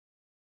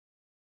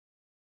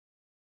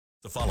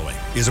The following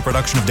is a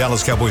production of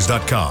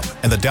DallasCowboys.com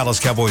and the Dallas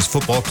Cowboys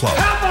Football Club.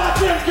 How about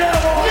them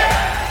Cowboys?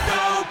 Yeah!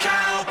 Go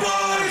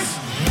Cowboys!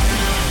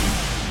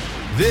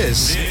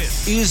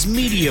 This is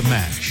Media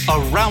Mash, a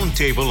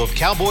roundtable of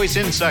Cowboys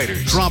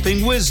insiders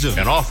dropping wisdom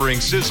and offering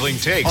sizzling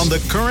takes on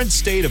the current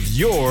state of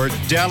your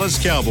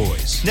Dallas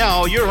Cowboys.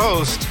 Now, your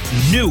host,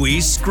 Newy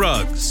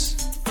Scruggs.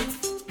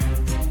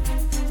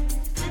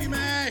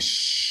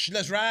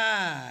 Let's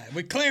ride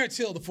with Clarence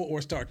Hill, the Fort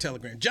Worth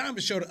Star-Telegram. John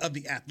Bichota of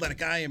The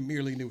Athletic. I am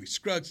merely Newy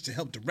Scruggs to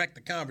help direct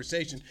the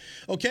conversation.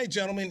 Okay,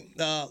 gentlemen,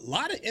 a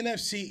lot of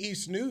NFC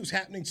East news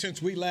happening since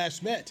we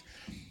last met.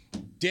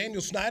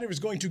 Daniel Snyder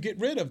is going to get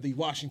rid of the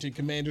Washington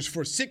Commanders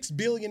for $6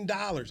 billion.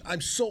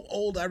 I'm so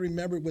old, I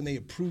remember when they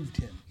approved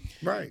him.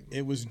 Right.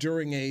 It was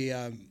during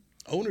a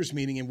owners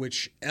meeting in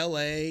which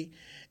L.A.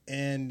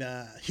 and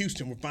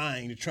Houston were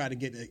vying to try to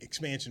get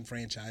expansion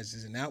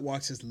franchises, and out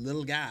walks this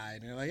little guy,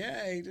 and they're like,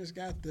 "Hey, he just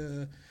got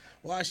the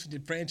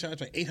Washington franchise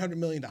for $800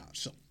 million,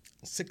 so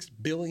 $6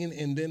 billion."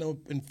 And then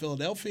in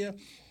Philadelphia,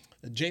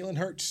 Jalen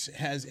Hurts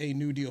has a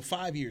new deal,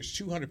 5 years,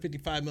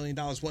 $255 million,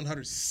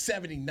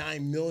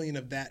 $179 million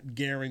of that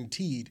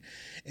guaranteed.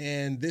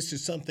 And this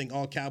is something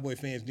all Cowboy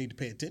fans need to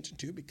pay attention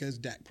to because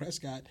Dak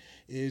Prescott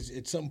is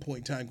at some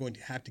point in time going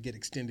to have to get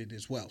extended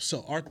as well.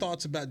 So our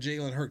thoughts about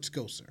Jalen Hurts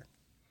go, sir.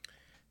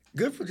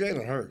 Good for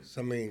Jalen Hurts.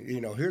 I mean,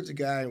 here's a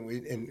guy,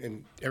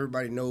 and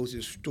everybody knows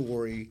his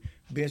story.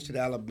 Benched at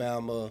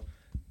Alabama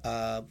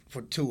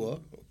for Tua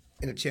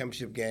in a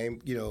championship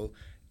game.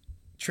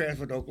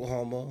 Transferred to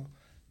Oklahoma,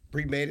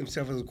 remade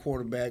himself as a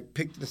quarterback.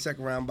 Picked in the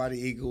second round by the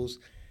Eagles.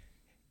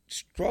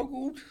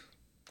 Struggled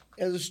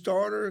as a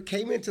starter.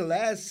 Came into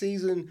last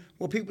season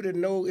where people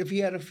didn't know if he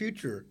had a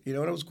future.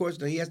 That was a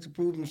question. He has to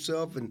prove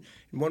himself, and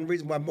one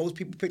reason why most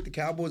people pick the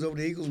Cowboys over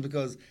the Eagles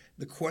because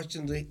the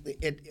questions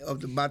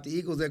about the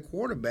Eagles at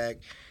quarterback,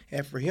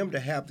 and for him to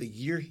have the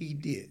year he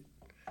did,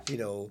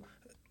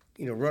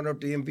 run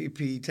up the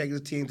MVP, take his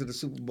team to the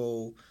Super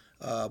Bowl,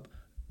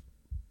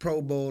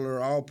 Pro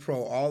Bowler,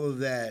 All-Pro, all of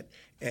that,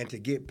 and to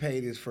get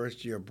paid his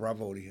first year,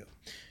 bravo to him.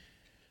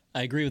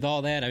 I agree with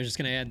all that. I was just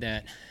going to add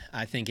that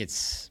I think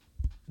it's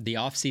the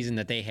offseason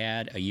that they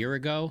had a year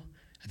ago.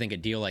 I think a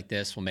deal like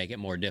this will make it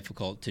more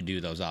difficult to do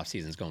those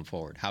offseasons going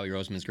forward. Howie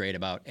Roseman's great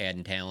about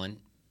adding talent,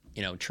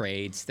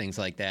 trades, things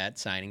like that,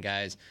 signing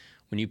guys.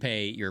 When you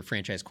pay your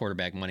franchise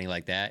quarterback money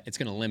like that, it's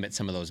going to limit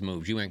some of those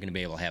moves. You aren't going to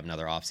be able to have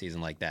another offseason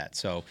like that.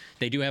 So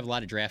they do have a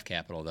lot of draft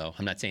capital, though.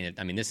 I'm not saying that.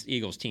 I mean, this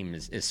Eagles team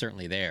is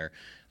certainly there,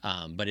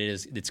 but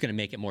it's going to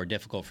make it more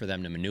difficult for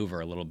them to maneuver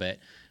a little bit.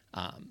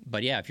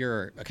 But yeah, if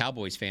you're a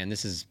Cowboys fan,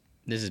 this is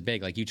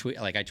big. Like I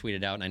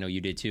tweeted out, and I know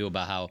you did too,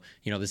 about how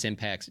this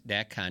impacts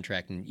Dak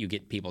contract, and you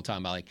get people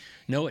talking about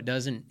no, it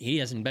doesn't. He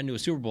hasn't been to a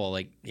Super Bowl.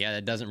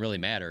 That doesn't really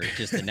matter. It's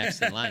just the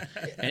next in line.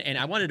 And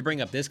I wanted to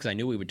bring up this because I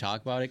knew we would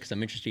talk about it because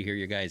I'm interested to hear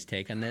your guys'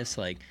 take on this.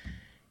 I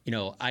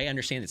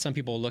understand that some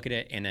people look at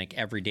it and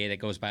every day that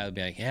goes by, they'll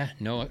be like, yeah,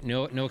 no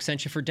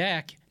extension for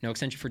Dak,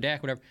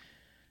 whatever.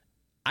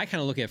 I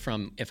kind of look at it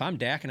from if I'm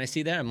Dak and I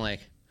see that, I'm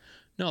like,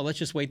 no, let's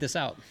just wait this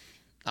out.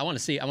 I want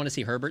to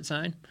see Herbert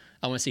sign.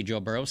 I want to see Joe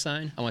Burrow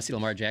sign. I want to see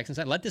Lamar Jackson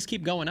sign. Let this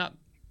keep going up.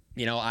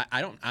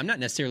 I'm not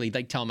necessarily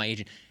telling my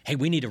agent, hey,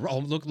 we need to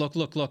roll. Look.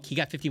 He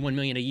got $51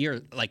 million a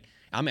year.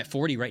 I'm at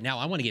 40 right now.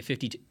 I want to get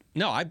 52.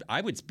 No,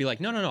 I would be like,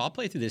 no. I'll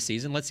play through this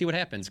season. Let's see what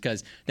happens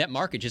because that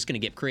market's just going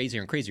to get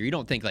crazier and crazier. You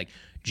don't think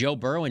Joe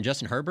Burrow and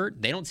Justin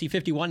Herbert, they don't see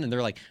 51 and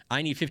they're like,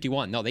 I need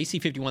 51. No, they see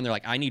 51. They're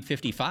like, I need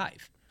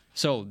 55.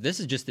 So this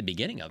is just the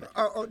beginning of it.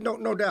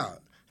 No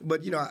doubt.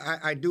 But,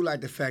 I do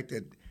like the fact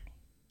that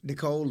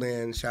Nicole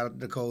Lynn, shout out to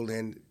Nicole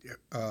Lynn,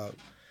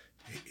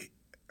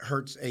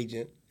 Hurts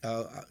agent,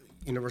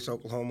 University of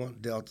Oklahoma,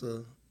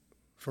 Delta,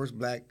 first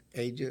black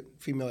agent,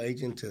 female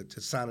agent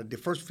to sign the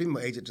first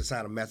female agent to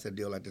sign a massive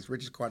deal like this,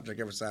 richest contract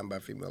ever signed by a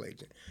female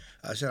agent.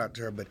 Shout out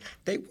to her. But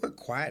they worked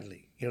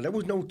quietly. There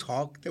was no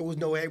talk. There was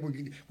no, hey,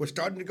 we're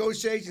starting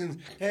negotiations.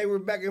 Hey, we're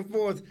back and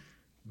forth.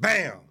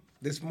 Bam!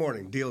 This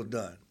morning, deal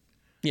done.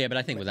 Yeah, but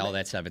I think with all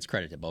that stuff, it's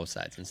credit to both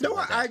sides. And no,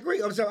 I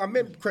agree. I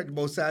meant credit to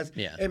both sides.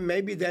 Yeah. And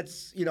maybe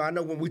that's, I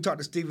know when we talked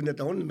to Steven at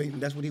the owner meeting,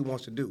 that's what he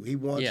wants to do.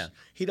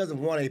 He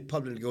doesn't want a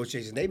public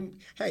negotiation. Tomorrow.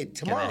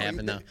 Can that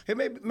happen, though?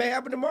 It may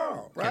happen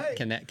tomorrow, right?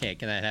 Can that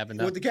happen,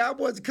 though? With the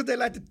Cowboys,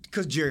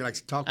 because Jerry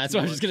likes to talk. That's what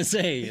I was just going to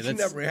say. It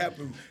never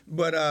happened.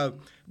 But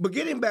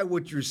getting back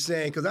what you're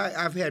saying, because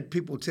I've had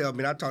people tell me,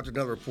 and I talked to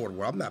another reporter,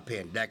 well, I'm not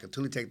paying Dak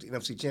until he takes the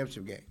NFC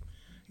Championship game.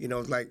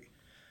 It's like,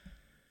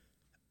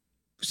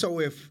 so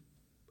if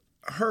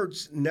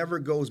Hurts never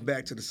goes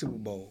back to the Super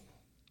Bowl,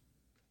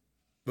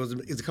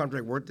 is the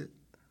contract worth it?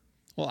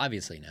 Well,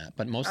 obviously not.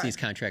 But most of these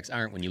contracts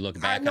aren't when you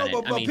look back on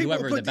it.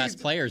 Whoever the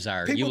best players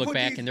are, you look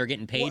back and they're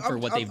getting paid for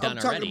what they've done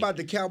already. I'm talking about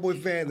the Cowboy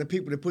fans, the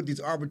people that put these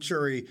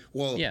arbitrary,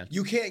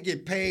 you can't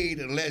get paid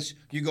unless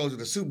you go to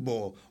the Super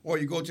Bowl or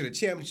you go to the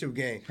championship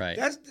game. Right.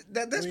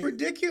 That's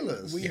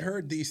ridiculous. We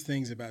heard these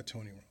things about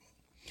Tony Romo.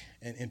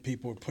 And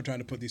people were trying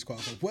to put these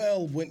calls.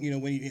 Well, when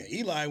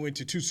Eli went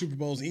to 2 Super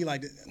Bowls, and Eli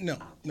did, no,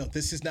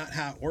 this is not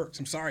how it works.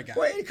 I'm sorry, guys.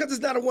 Well, because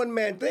it's not a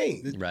one-man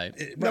thing. Right.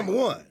 Number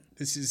one.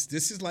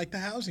 This is like the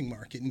housing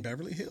market in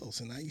Beverly Hills,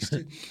 and I used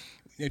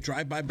to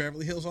drive by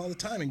Beverly Hills all the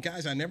time. And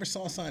guys, I never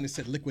saw a sign that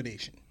said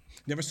liquidation.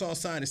 Never saw a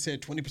sign that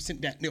said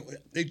 20% down. No,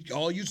 they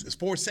all used it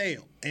for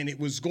sale, and it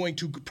was going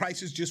to.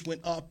 Prices just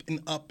went up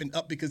and up and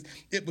up because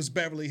it was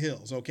Beverly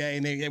Hills, okay?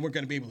 And they weren't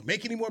going to be able to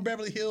make any more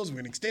Beverly Hills. We're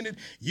going to extend it.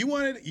 You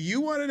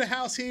wanted a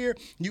house here,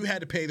 you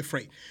had to pay the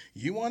freight.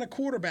 You want a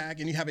quarterback,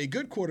 and you have a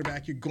good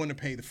quarterback, you're going to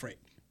pay the freight.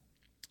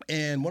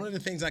 And one of the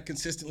things I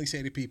consistently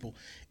say to people,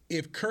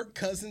 if Kirk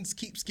Cousins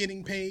keeps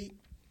getting paid,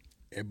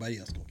 everybody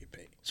else going to get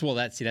paid. So, well,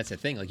 that's the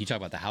thing. Like you talk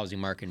about the housing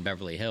market in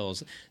Beverly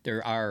Hills,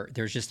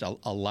 there's just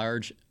a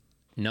large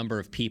number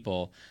of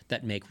people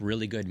that make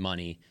really good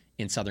money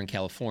in Southern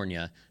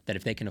California that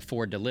if they can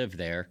afford to live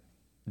there,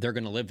 they're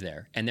going to live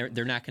there. And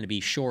they're not going to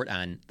be short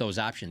on those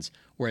options.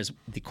 Whereas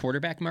the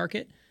quarterback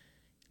market,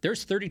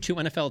 there's 32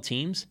 NFL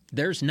teams.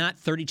 There's not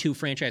 32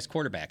 franchise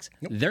quarterbacks.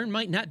 Nope. There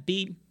might not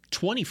be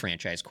 20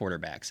 franchise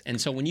quarterbacks.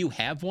 And so when you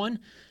have one,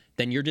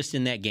 then you're just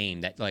in that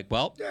game that like,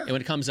 well, and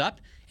when it comes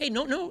up, hey,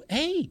 no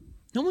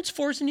one's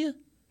forcing you.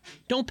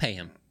 Don't pay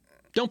him.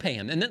 Don't pay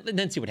him, and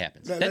then see what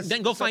happens.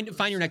 Then go find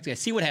your next guy.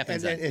 See what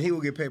happens. And he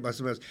will get paid by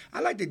somebody else. I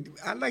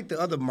like the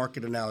other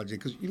market analogy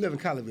because you live in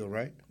Colleyville,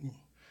 right?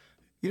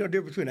 You know the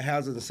difference between a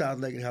house in South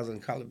Lake and a house in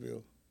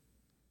Colleyville.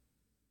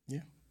 Yeah,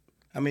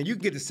 I mean you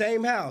can get the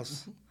same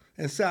house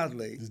in South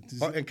Lake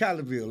or in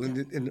Colleyville,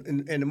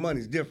 and the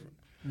money's different.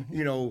 Mm-hmm.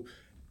 You know,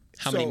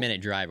 how many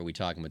minute drive are we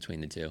talking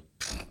between the two?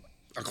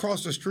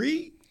 Across the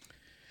street.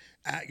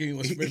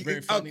 It's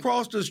very funny.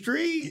 Across the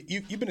street.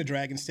 You've been to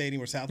Dragon Stadium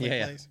where South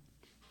Lake plays?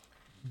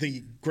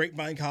 The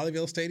Grapevine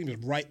Colleyville Stadium is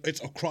right.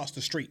 It's across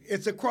the street.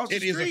 It's across the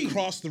street. It is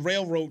across the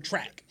railroad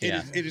track.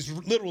 Yeah. It is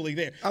literally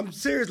there. I'm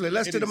seriously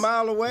less than a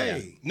mile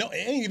away. Yeah. No, it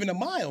ain't even a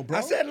mile, bro.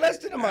 I said less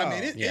than a mile. I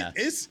mean,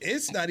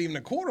 it's not even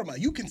a quarter mile.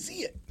 You can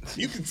see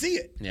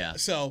it. Yeah.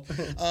 So,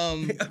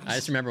 I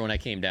just remember when I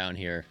came down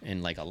here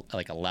in like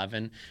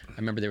 11. I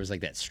remember there was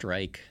like that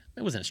strike.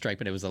 It wasn't a strike,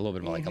 but it was a little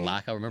bit of like a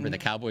lockout. Remember the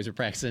Cowboys were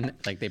practicing,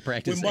 like they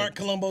practiced. When Mark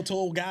Colombo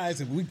told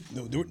guys,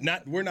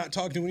 we're not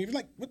talking to him. You're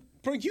like, what?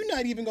 Bro, you're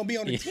not even going to be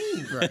on the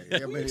team. Right.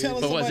 Yeah,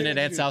 but wasn't it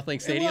at South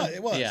Lake Stadium?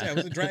 It was. Yeah, it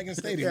was at Dragon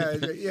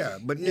Stadium.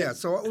 Yeah.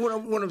 So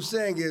what I'm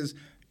saying is,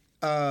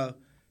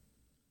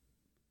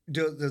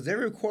 does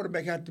every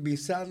quarterback have to be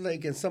South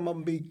Lake and some of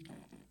them be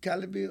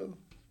Colleyville?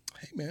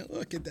 Hey man,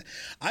 look at that.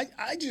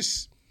 I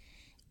just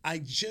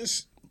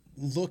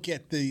look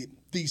at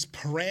these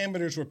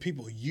parameters where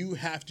you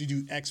have to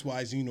do X,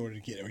 Y, Z in order to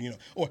get it,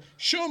 or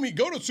show me,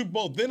 go to the Super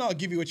Bowl, then I'll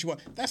give you what you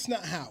want. That's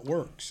not how it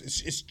works.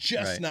 It's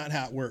just not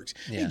how it works.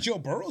 Yeah. Hey, Joe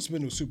Burrow's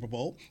been to a Super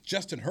Bowl.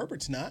 Justin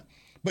Herbert's not.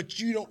 But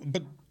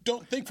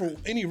don't think for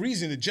any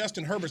reason that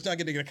Justin Herbert's not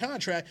going to get a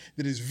contract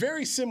that is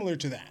very similar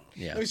to that.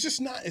 Yeah. It's just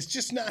not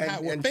how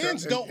it works.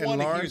 Fans don't want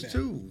to hear that.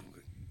 Too.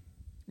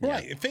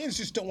 Right. Yeah. Fans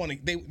just don't want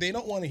to. They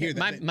don't want to hear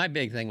that. My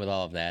big thing with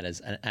all of that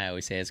is, I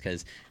always say, is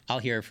because I'll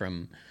hear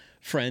from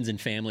friends and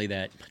family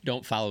that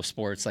don't follow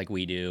sports like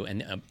we do,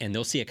 and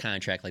they'll see a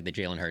contract like the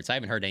Jalen Hurts. I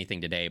haven't heard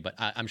anything today, but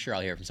I'm sure I'll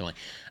hear from someone.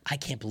 I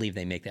can't believe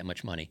they make that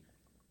much money.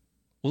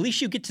 Well, at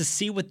least you get to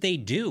see what they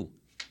do.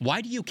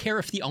 Why do you care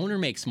if the owner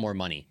makes more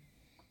money?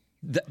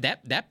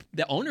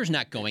 The owner's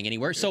not going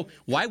anywhere. So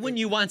why wouldn't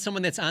you want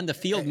someone that's on the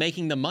field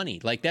making the money?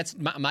 Like that's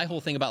my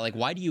whole thing about like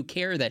why do you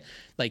care that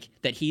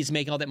he's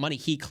making all that money?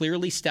 He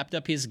clearly stepped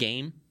up his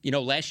game.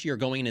 Last year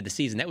going into the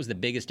season, that was the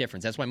biggest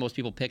difference. That's why most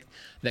people picked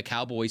the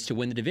Cowboys to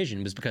win the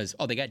division was because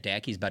they got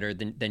Dak. He's better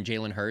than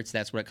Jalen Hurts.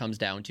 That's what it comes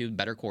down to.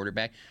 Better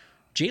quarterback.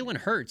 Jalen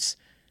Hurts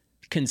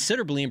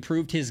considerably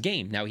improved his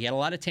game. Now he had a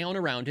lot of talent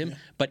around him,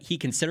 but he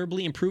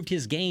considerably improved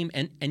his game.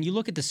 And you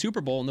look at the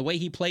Super Bowl and the way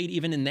he played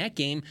even in that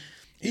game.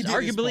 He's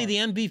arguably the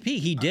MVP.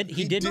 He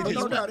did.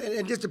 No doubt.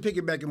 And just to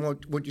piggyback on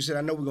what you said,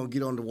 I know we're going to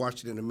get on to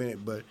Washington in a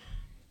minute, but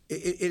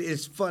it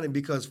is funny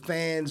because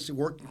fans,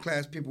 working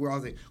class people, we're all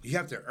saying, you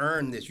have to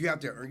earn this. You have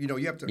to earn,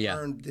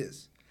 earn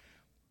this.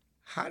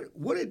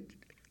 What did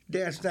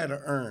Dan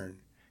Snyder earn?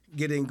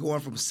 Going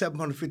from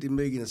 $750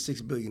 million to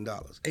 $6 billion.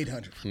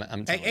 800.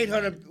 I'm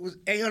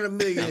 800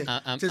 million to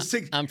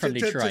 $6. I'm from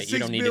Detroit. You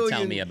don't need to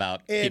tell me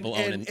about people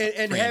owning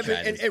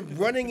franchises. And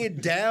running it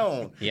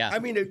down. Yeah. I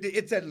mean,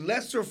 it's a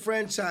lesser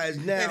franchise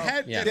now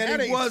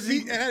than it was.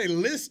 It had a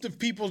list of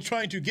people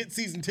trying to get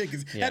season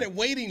tickets. It had a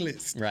waiting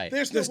list. Right.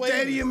 There's no the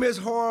stadium is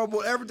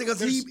horrible. Everything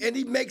else.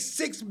 He makes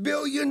 $6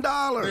 billion.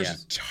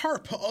 There's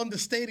tarp on the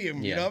stadium.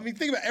 I mean,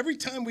 think about it. Every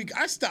time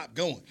I stopped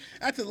going.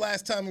 After the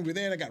last time we were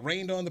there, and I got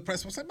rained on. The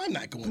press was like, I'm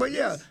not going. But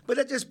but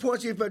that just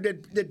points you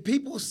that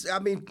people,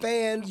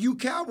 fans, you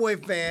Cowboy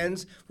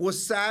fans, will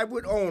side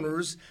with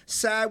owners,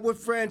 side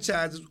with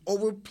franchises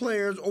over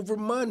players, over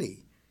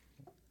money.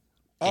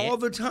 All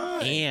the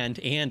time.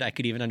 And I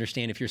could even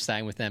understand if you're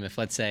siding with them if,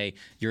 let's say,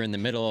 you're in the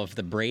middle of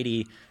the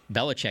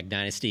Brady-Belichick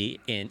dynasty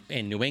in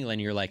New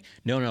England, you're like,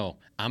 no,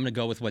 I'm going to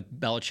go with what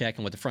Belichick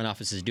and what the front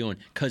office is doing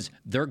because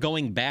they're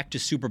going back to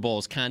Super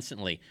Bowls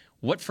constantly.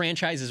 What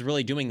franchise is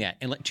really doing that?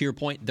 And to your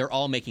point, they're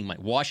all making money.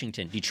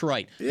 Washington,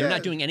 Detroit, they're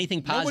not doing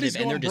anything positive,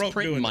 and they're just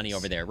printing money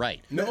over there,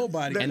 right?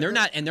 Nobody. And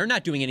they're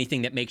not doing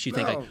anything that makes you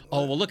think like,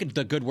 oh, well, look at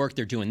the good work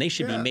they're doing. They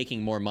should be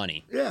making more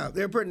money. Yeah,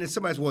 they're putting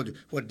somebody's well,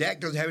 Dak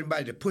doesn't have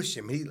anybody to push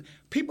him.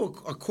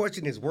 People are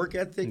questioning his work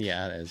ethic.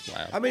 Yeah, that is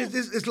wild. I mean,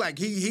 it's like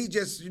he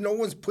just no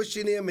one's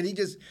pushing him, and he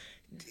just.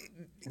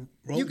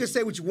 You can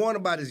say what you want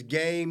about his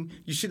game.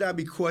 You should not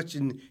be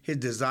questioning his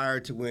desire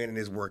to win and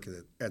his work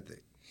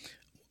ethic.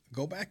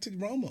 Go back to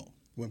Romo.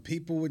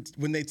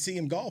 When they'd see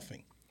him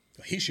golfing,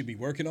 he should be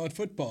working on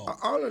football.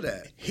 All of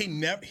that. He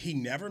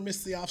never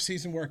missed the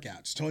off-season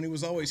workouts. Tony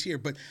was always here,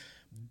 but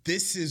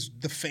this is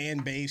the fan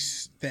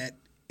base that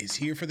is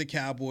here for the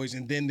Cowboys,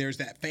 and then there's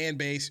that fan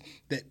base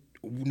that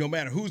no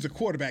matter who's the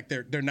quarterback,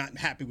 they're not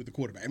happy with the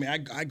quarterback. I mean,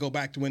 I go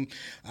back to when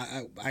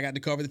I got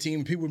to cover the team,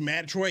 and people were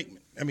mad at Troy Aikman.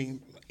 I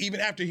mean, even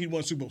after he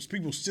won Super Bowls,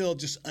 people were still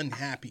just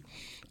unhappy.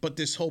 But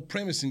this whole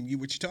premise, and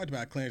what you talked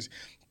about, Clarence,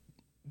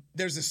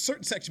 there's a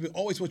certain section that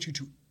always wants you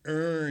to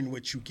earn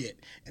what you get,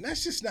 and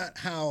that's just not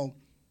how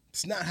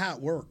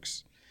it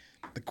works.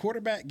 The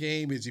quarterback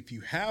game is if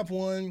you have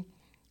one,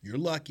 you're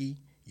lucky.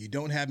 You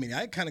don't have many.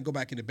 I kind of go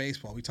back into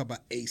baseball. We talk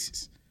about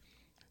aces.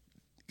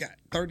 Got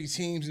 30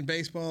 teams in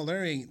baseball.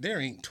 There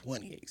ain't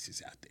 20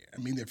 aces out there.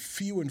 I mean, they're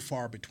few and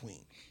far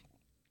between.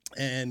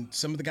 And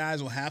some of the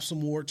guys will have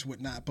some warts,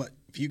 whatnot. But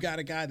if you got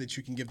a guy that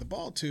you can give the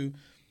ball to,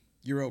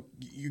 you're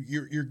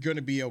going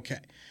to be okay.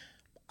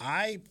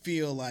 I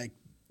feel like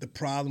the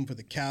problem for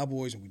the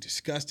Cowboys, and we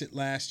discussed it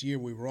last year.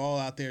 We were all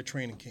out there at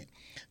training camp.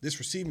 This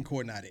receiving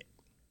core not it.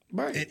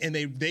 Right. And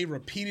they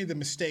repeated the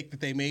mistake that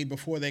they made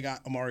before they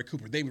got Amari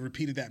Cooper. They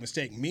repeated that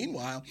mistake.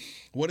 Meanwhile,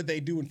 what did they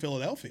do in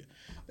Philadelphia?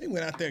 They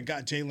went out there and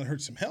got Jalen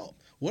Hurts some help.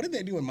 What did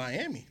they do in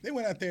Miami? They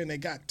went out there and they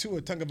got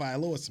Tua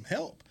Tagovailoa some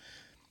help.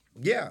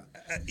 Yeah.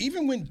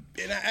 Even when,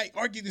 and I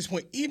argue this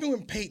point, even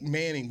when Peyton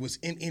Manning was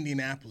in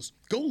Indianapolis,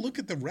 go look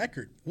at the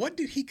record. What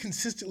did he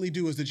consistently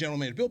do as the general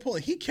manager? Bill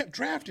Polian, he kept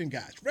drafting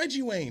guys.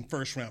 Reggie Wayne,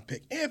 first-round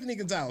pick. Anthony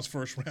Gonzalez,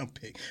 first-round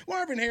pick.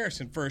 Marvin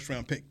Harrison,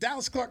 first-round pick.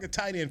 Dallas Clark, a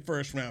tight end,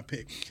 first-round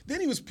pick.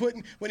 Then he was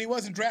putting, when he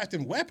wasn't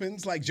drafting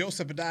weapons like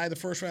Joseph Adai, the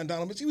first-round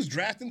Donald Mitchell, he was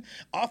drafting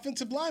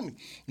offensive linemen.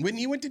 When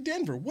he went to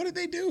Denver, what did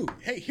they do?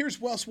 Hey, here's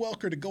Wes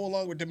Welker to go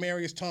along with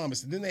Demaryius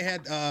Thomas. And then they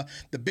had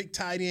the big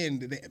tight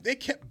end. They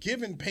kept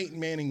giving Peyton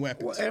Manning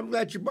weapons. Well, and I'm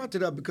glad you brought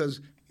that up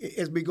because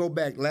as we go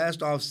back last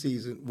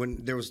offseason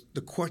when there was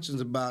the questions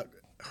about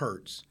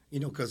Hurts,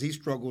 because he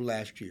struggled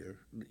last year,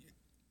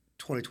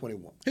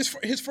 2021.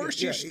 His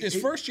first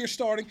year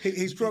starting.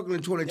 He struggled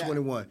in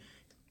 2021.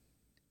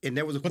 Yeah. And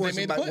there was a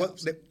question about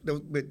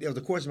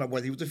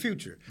whether he was the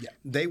future. Yeah.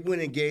 They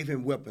went and gave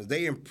him weapons.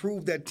 They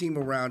improved that team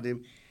around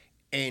him,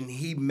 and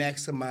he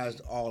maximized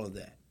all of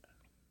that.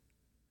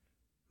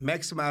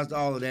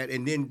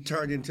 And then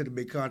turned into the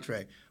big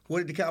contract. What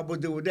did the Cowboys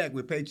do with that?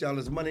 We paid you all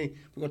this money.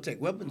 We're going to take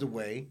weapons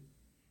away,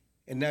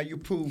 and now you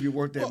prove you're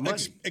worth that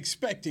money.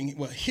 Expecting,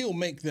 he'll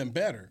make them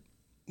better.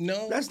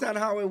 No. That's not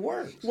how it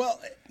works. Well,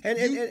 and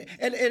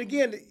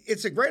again,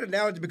 it's a great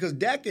analogy because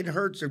Dak and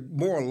Hurts are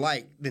more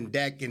alike than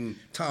Dak and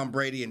Tom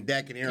Brady and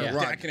Dak and Aaron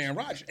Rodgers. Dak and Aaron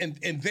Rodgers.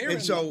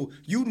 And so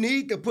you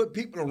need to put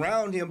people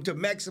around him to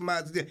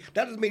maximize it.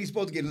 That doesn't mean he's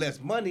supposed to get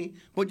less money,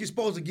 but you're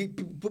supposed to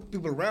put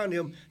people around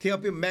him to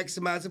help him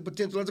maximize his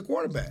potential as a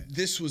quarterback.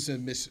 This was a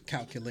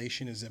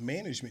miscalculation as a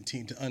management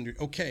team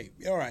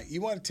all right, you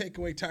want to take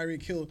away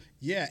Tyreek Hill?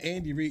 Yeah,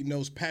 Andy Reid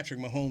knows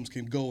Patrick Mahomes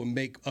can go and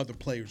make other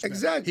players better.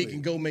 Exactly. He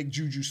can go make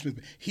Juju Smith.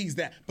 He's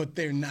that. But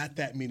they're not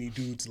that many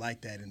dudes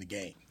like that in the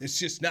game. It's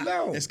just not.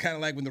 No. It's kind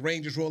of like when the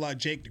Rangers roll out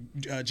Jacob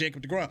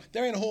deGrom.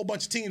 There ain't a whole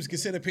bunch of teams can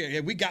sit up here. Yeah,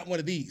 we got one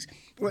of these.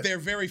 They're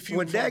very few.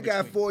 When that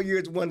got 4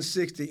 years,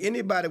 160,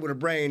 anybody with a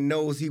brain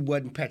knows he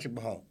wasn't Patrick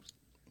Mahomes.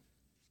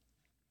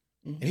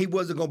 Mm-hmm. And he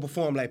wasn't going to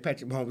perform like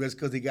Patrick Mahomes just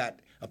because he got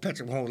a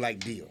Patrick Mahomes-like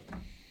deal.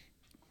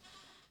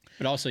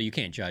 But also, you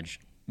can't judge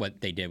what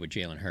they did with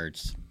Jalen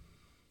Hurts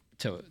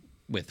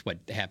with what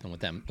happened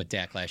with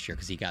Dak last year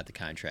because he got the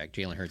contract.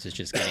 Jalen Hurts is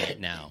just getting it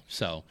now.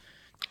 So,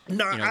 we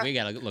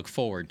got to look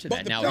forward to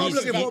that. Now,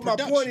 my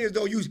point is,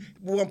 though,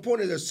 one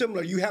point is they're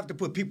similar. You have to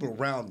put people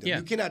around them. Yeah.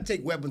 You cannot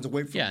take weapons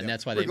away from them. And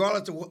that's why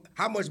regardless of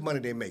how much money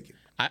they make.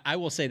 I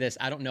will say this.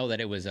 I don't know that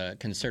it was a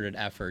concerted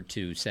effort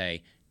to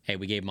say, hey,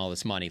 we gave them all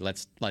this money.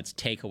 Let's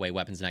take away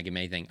weapons and not give them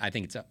anything. I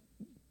think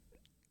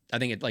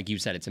like you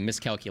said, it's a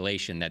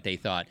miscalculation that they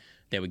thought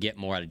they would get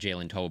more out of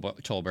Jalen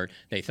Tolbert.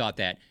 They thought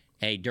that,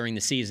 hey, during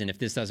the season, if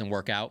this doesn't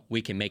work out,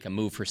 we can make a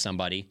move for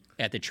somebody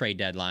at the trade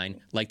deadline,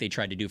 like they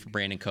tried to do for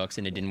Brandon Cooks,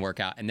 and it didn't work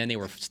out. And then they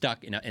were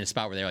stuck in a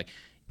spot where they're like,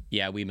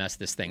 yeah, we messed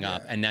this thing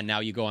up. And then now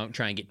you go out and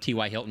try and get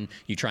T.Y. Hilton,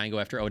 you try and go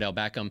after Odell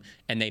Beckham,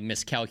 and they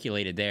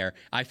miscalculated there.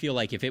 I feel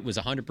like if it was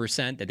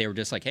 100% that they were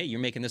just like, hey, you're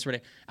making this ready,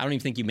 I don't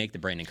even think you make the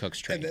Brandon Cooks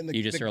trade.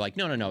 You just are like,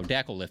 no,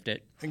 Dak will lift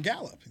it. And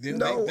Gallup.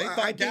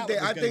 I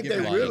think they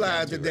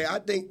realized that I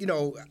think,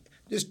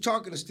 just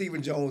talking to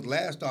Stephen Jones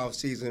last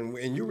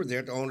offseason, and you were there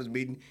at the owners'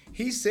 meeting,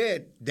 he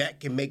said Dak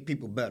can make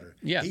people better.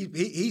 Yeah.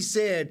 He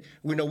said,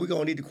 we're going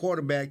to need the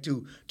quarterback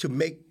to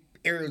make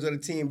areas of the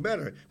team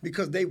better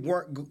because they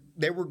were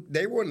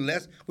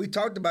less. We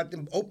talked about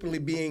them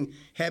openly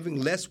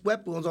having less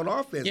weapons on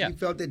offense. Yeah. We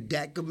felt that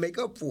Dak could make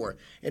up for it,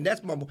 and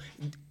that's my.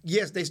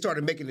 Yes, they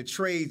started making the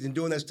trades and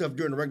doing that stuff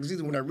during the regular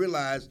season when I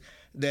realized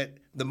that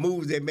the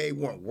moves they made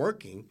weren't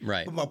working.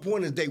 Right. But my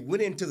point is they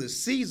went into the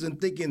season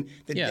thinking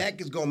that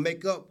Dak is going to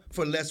make up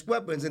for less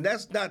weapons, and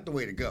that's not the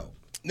way to go.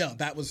 No,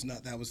 that was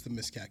not. That was the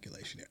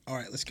miscalculation here. All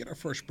right, let's get our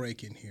first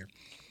break in here.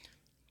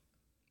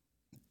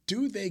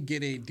 Do they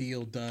get a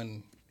deal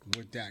done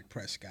with Dak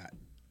Prescott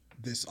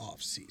this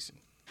offseason?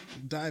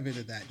 We'll dive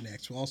into that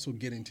next. We'll also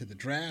get into the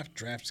draft.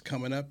 Draft's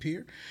coming up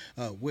here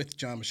with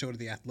John Machota,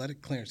 The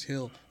Athletic, Clarence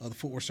Hill of the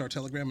Fort Worth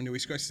Star-Telegram, and Newy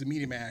Scruggs, the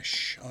Media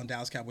Mash on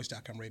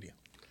DallasCowboys.com radio.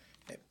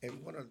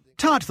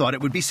 Todd thought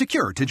it would be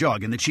secure to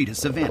jog in the cheetah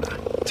savanna.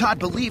 Todd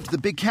believed the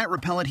big cat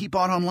repellent he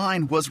bought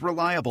online was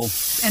reliable.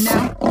 And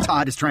now,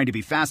 Todd is trying to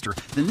be faster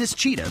than this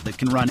cheetah that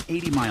can run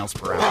 80 miles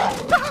per hour.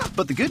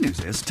 But the good news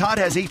is, Todd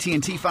has AT&T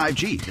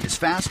 5G that is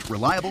fast,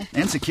 reliable,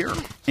 and secure.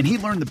 And he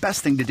learned the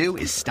best thing to do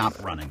is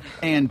stop running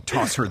and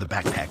toss her the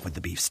backpack with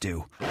the beef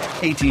stew.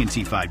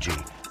 AT&T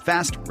 5G.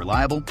 Fast,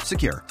 reliable,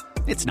 secure.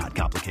 It's not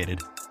complicated.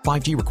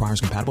 5G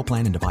requires compatible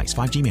plan and device.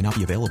 5G may not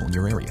be available in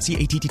your area. See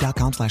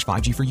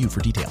att.com/5G for you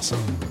for details.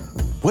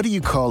 What do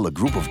you call a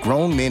group of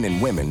grown men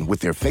and women with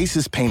their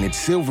faces painted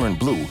silver and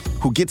blue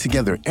who get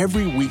together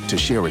every week to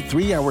share a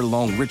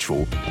 3-hour-long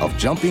ritual of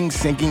jumping,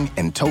 singing,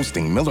 and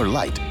toasting Miller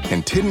Lite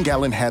in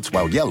 10-gallon hats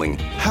while yelling,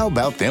 "How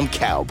about them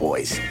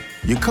Cowboys?"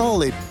 You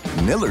call it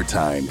Miller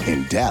Time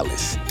in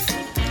Dallas.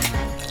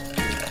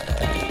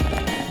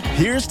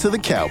 Here's to the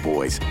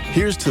Cowboys.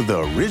 Here's to the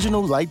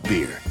original light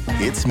beer.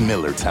 It's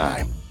Miller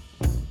Time.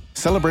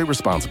 Celebrate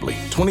responsibly.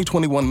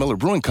 2021 Miller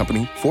Brewing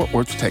Company, Fort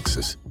Worth,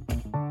 Texas.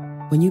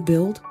 When you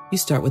build, you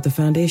start with the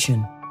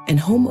foundation. And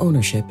home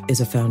ownership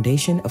is a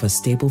foundation of a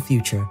stable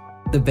future.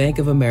 The Bank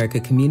of America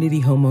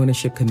Community Home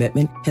Ownership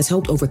Commitment has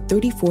helped over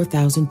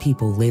 34,000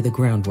 people lay the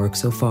groundwork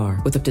so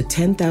far, with up to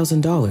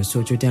 $10,000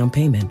 towards your down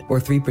payment or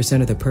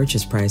 3% of the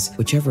purchase price,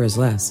 whichever is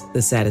less.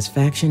 The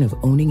satisfaction of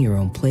owning your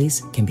own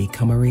place can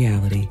become a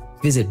reality.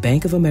 Visit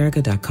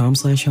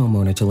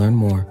bankofamerica.com/homeowner to learn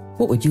more.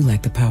 What would you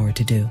like the power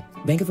to do?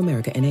 Bank of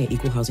America N.A.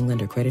 Equal Housing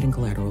Lender. Credit and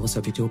collateral is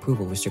subject to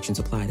approval. Restrictions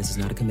apply. This is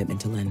not a commitment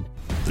to lend.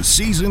 The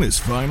season is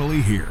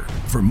finally here.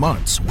 For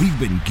months, we've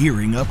been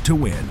gearing up to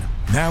win.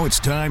 Now it's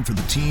time for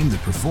the team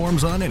that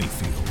performs on any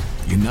field.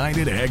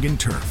 United Ag and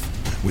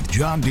Turf. With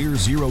John Deere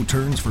zero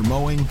turns for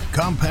mowing,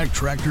 compact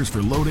tractors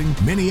for loading,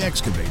 mini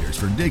excavators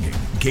for digging,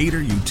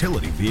 Gator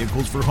utility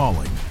vehicles for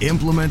hauling,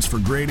 implements for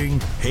grading,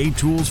 hay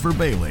tools for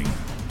baling.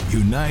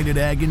 United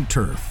Ag and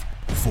Turf.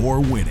 For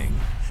winning.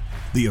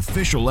 The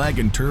official Ag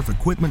and Turf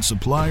equipment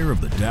supplier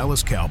of the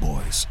Dallas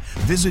Cowboys.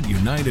 Visit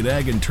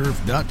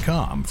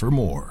UnitedAgAndTurf.com for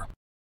more.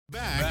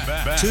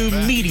 Back to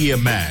Media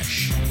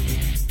Mash.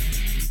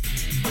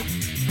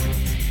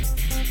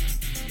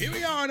 Here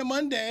we are on a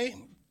Monday,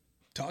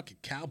 talking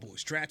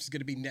Cowboys. Draft is going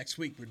to be next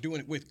week. We're doing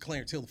it with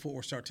Clarence Hill, the Fort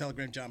Worth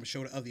Star-Telegram, John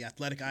Machota of The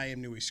Athletic. I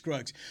am Newy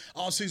Scruggs.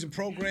 All-season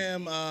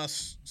program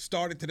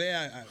started today.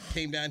 I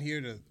came down here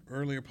to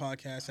earlier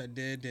podcast I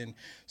did and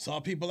saw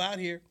people out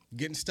here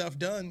getting stuff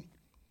done.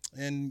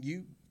 And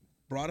you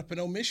brought up an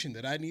omission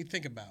that I didn't even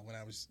think about when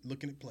I was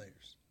looking at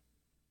players.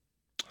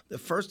 The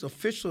first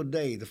official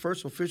day of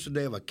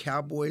a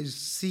Cowboys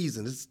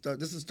season. This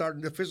is starting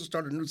the official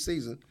start of the new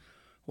season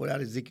without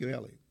Ezekiel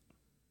Elliott.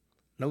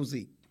 No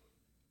Zeke.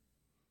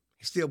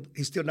 He's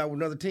still not with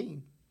another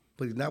team,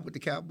 but he's not with the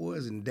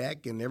Cowboys, and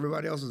Dak and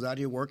everybody else is out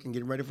here working,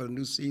 getting ready for the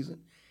new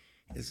season.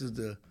 This is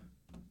the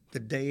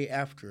day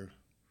after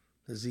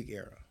the Zeke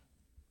era.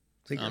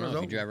 I don't know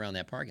if you drive around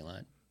that parking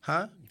lot.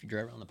 Huh? If you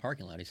drive around the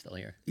parking lot, he's still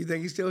here. You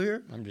think he's still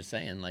here? I'm just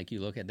saying, like, you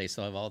look at, they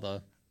still have all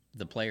the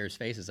players'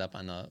 faces up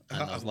on those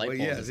light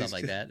poles and stuff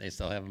like that. They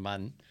still have them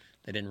on.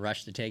 They didn't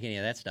rush to take any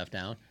of that stuff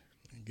down.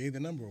 They gave the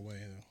number away,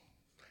 though.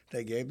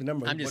 They gave the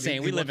number. I'm just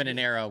saying, we live in an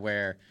era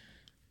where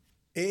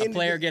a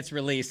player gets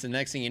released, and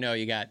next thing you know,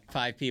 you got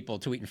 5 people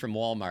tweeting from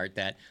Walmart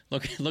that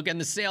look in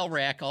the sale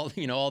rack. All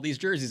these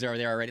jerseys are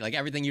there already. Like,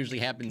 everything usually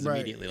happens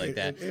immediately like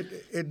that.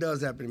 It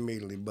does happen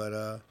immediately,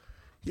 but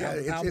yeah,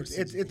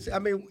 it's. I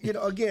mean,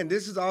 again,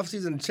 this is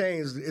off-season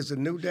change. It's a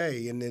new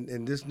day,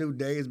 and this new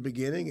day is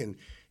beginning, and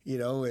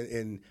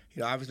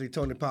obviously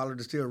Tony Pollard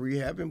is still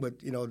rehabbing, but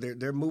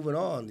they're moving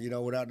on.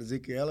 Without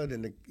Ezekiel Elliott,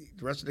 and the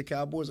rest of the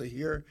Cowboys are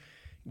here,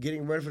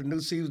 getting ready for the new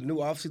season, new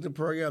off-season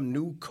program,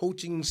 new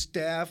coaching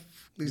staff,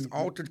 these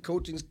altered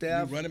coaching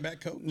staff, new running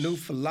back coach, new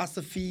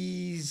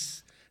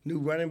philosophies, new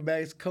running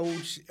backs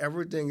coach,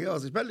 everything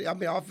else. Especially,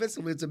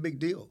 offensively, it's a big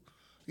deal.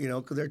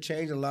 Because they're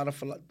changing a lot of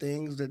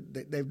things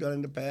that they've done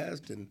in the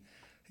past, and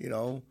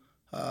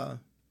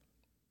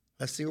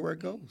let's see where it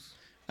goes.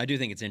 I do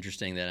think it's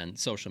interesting that on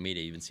social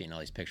media you've been seeing all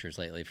these pictures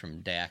lately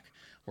from Dak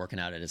working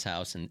out at his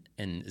house, and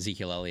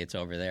Ezekiel Elliott's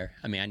over there.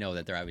 I mean, I know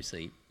that they're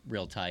obviously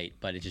real tight,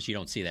 but it's just you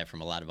don't see that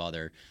from a lot of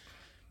other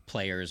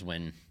players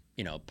when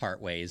part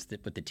ways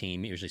with the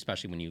team. Usually,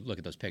 especially when you look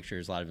at those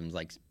pictures, a lot of them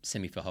like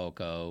Simi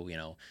Fehoko,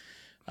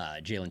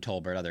 Jalen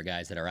Tolbert, other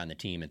guys that are on the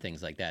team and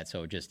things like that.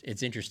 So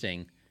it's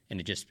interesting.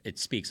 And it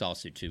speaks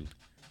also to,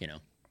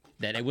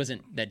 that it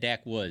wasn't that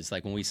Dak was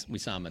like when we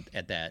saw him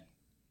at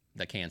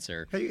the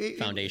cancer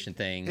foundation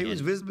thing. He was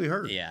visibly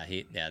hurt. Yeah,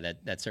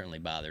 that certainly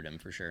bothered him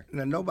for sure.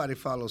 Now nobody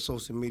follows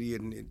social media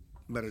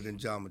better than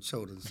John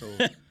Machota, so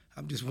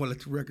I just want to let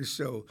the record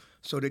show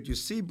so that you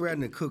see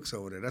Brandon Cooks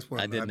over there. That's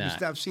what I did not. You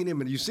stopped seeing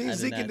him, and you seen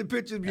Zeke in the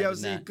pictures, but you haven't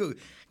seen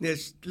Cooks. Now,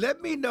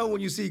 let me know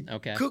when you see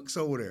Cooks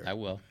over there. I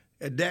will.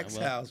 At Dak's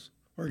house.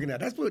 Working out.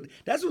 That's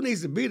what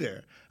needs to be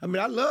there. I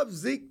mean, I love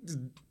Zeke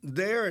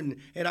there, and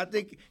I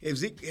think if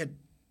Zeke had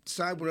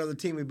signed with another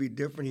team, it'd be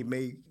different. He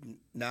may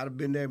not have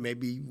been there,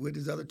 maybe with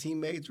his other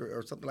teammates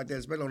or something like that,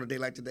 especially on a day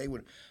like today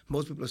when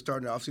most people are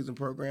starting their off-season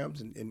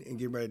programs and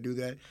getting ready to do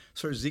that.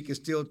 So Zeke is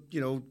still,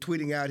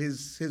 tweeting out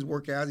his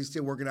workouts. He's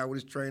still working out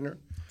with his trainer.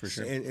 For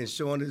sure. And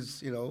showing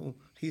his,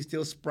 he's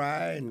still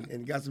spry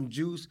and got some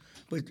juice.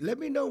 But let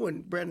me know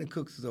when Brandon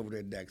Cooks is over there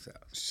at Dak's house.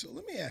 So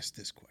let me ask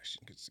this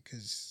question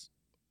because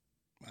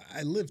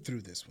I lived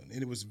through this one,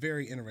 and it was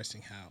very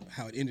interesting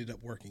how it ended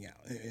up working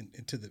out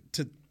and to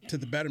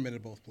the betterment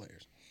of both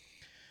players.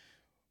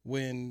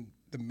 When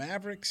the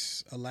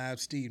Mavericks allowed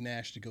Steve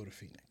Nash to go to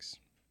Phoenix,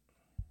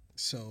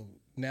 so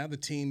now the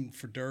team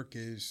for Dirk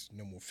is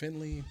no more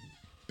Finley.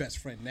 Best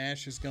friend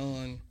Nash is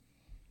gone.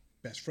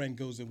 Best friend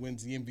goes and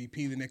wins the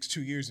MVP the next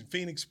 2 years in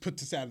Phoenix,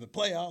 puts us out of the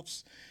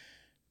playoffs.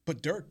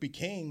 But Dirk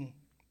became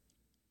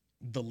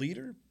the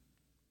leader,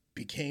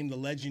 became the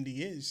legend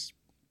he is.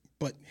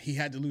 But he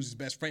had to lose his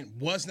best friend,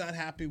 was not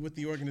happy with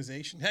the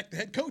organization. Heck, the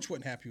head coach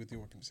wasn't happy with the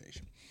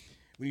organization.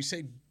 When you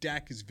say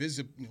Dak is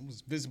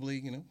was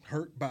visibly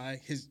hurt by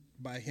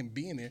him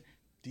being there,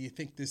 do you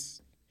think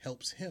this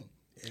helps him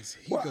as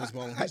he goes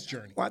on his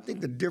journey? Well, I think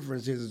the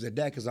difference is that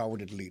Dak is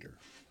already the leader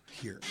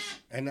here.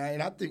 And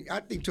I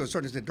think to a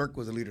certain extent Dirk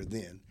was a leader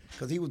then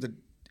because he was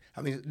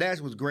Nash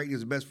was great. He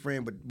was the best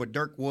friend, but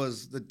Dirk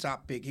was the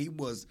top pick. He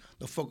was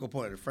the focal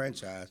point of the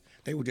franchise.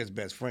 They were just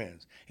best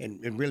friends.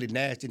 And really,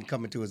 Nash didn't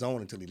come into his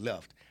own until he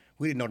left.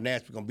 We didn't know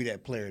Nash was going to be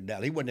that player in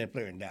Dallas. He wasn't that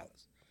player in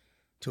Dallas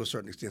to a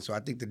certain extent. So I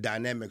think the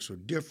dynamics were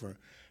different.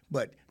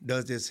 But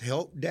does this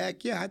help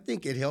Dak? Yeah, I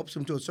think it helps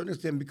him to a certain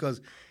extent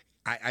because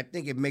I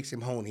think it makes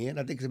him hone in.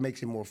 I think it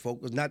makes him more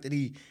focused. Not that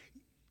he,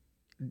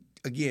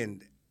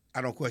 again, I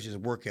don't question his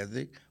work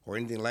ethic or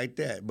anything like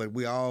that, but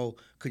we all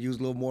could use a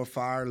little more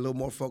fire, a little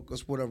more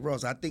focus, whatever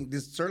else. I think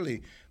this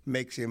certainly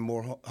makes him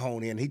more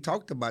honed in. He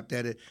talked about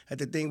that at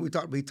the thing we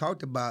talked about. He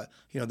talked about,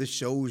 this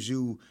shows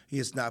you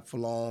it's not for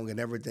long and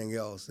everything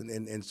else.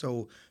 And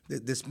so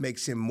this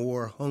makes him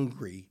more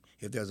hungry,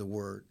 if there's a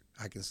word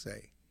I can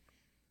say.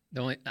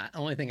 The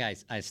only thing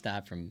I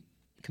stopped from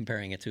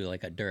comparing it to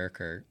like a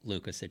Dirk or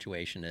Luka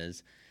situation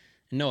is,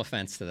 no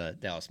offense to the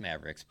Dallas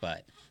Mavericks,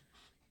 but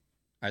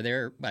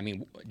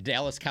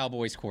Dallas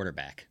Cowboys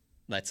quarterback.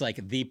 That's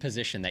like the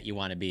position that you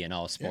want to be in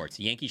all sports.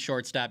 Yeah. Yankee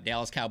shortstop,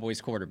 Dallas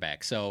Cowboys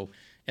quarterback. So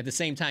at the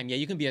same time,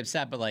 you can be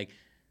upset, but like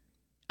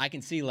I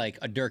can see like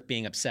a Dirk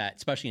being upset,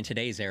 especially in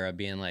today's era,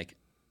 being like,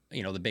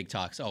 the big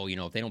talks,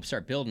 if they don't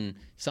start building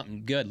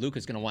something good,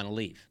 Luka's going to want to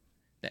leave.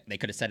 They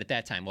could have said at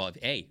that time, well,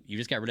 hey, you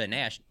just got rid of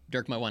Nash,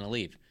 Dirk might want to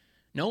leave.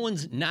 No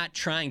one's not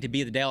trying to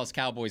be the Dallas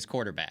Cowboys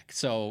quarterback.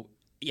 So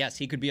yes,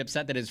 he could be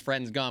upset that his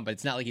friend's gone, but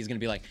it's not like he's going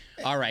to be like,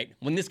 all right,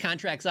 when this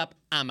contract's up,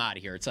 I'm out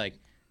of here. It's like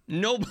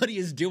nobody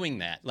is doing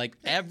that. Like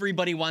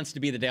everybody wants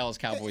to be the Dallas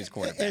Cowboys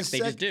quarterback. They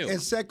just do.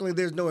 And secondly,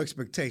 there's no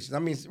expectations. I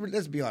mean,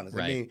 let's be honest.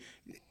 Right. I mean,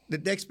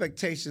 the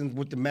expectations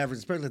with the Mavericks,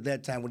 especially at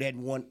that time when they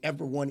hadn't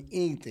ever won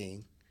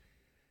anything,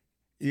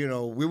 they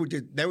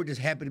were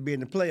just happy to be in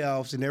the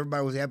playoffs, and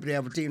everybody was happy to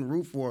have a team to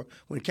root for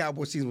when the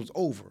Cowboys season was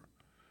over.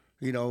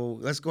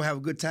 Let's go have a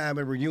good time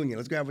at reunion.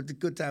 Let's go have a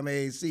good time at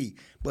AAC.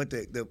 But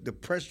the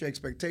pressure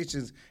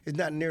expectations is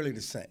not nearly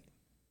the same.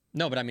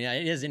 No, but I mean,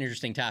 it is an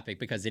interesting topic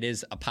because it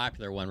is a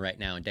popular one right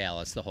now in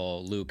Dallas, the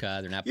whole Luka,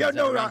 they're not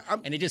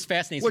and it just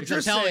fascinates me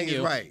because I'm telling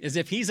you, is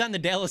if he's on the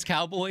Dallas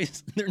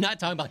Cowboys, they're not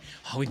talking about,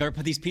 we better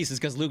put these pieces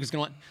because Luka's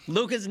going to want.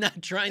 Luka's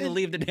not trying to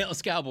leave the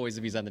Dallas Cowboys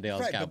if he's on the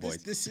Dallas Cowboys.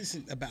 But this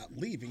isn't about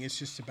leaving. It's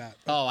just about.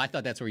 Oh, I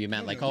thought that's where you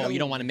meant. You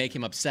don't want to make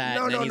him upset.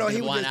 No.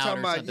 He was just talking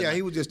about,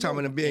 he was just talking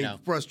about being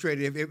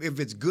frustrated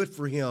if it's good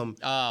for him.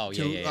 Oh,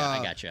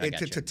 I got you.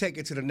 To take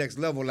it to the next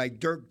level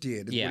like Dirk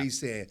did, is what he's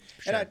saying.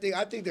 Sure. And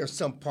I think there's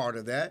some part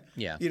of that.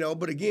 Yeah.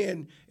 But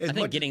again, I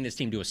think getting this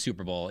team to a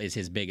Super Bowl is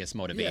his biggest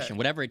motivation. Yeah.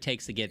 Whatever it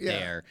takes to get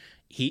there,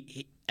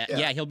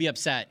 he'll be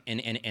upset,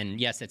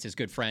 and yes, that's his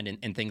good friend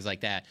and things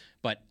like that.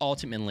 But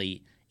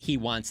ultimately, he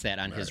wants that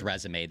on his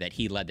resume that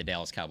he led the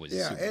Dallas Cowboys to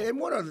the Super Bowl. And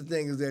one other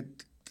thing is that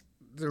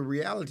the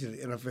reality of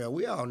the NFL,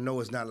 we all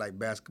know it's not like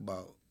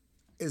basketball.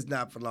 It's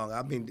not for long.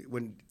 I mean,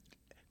 when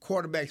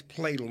quarterbacks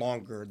play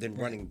longer than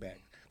running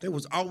backs. There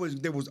was always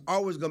going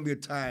to be a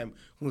time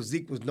when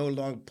Zeke was no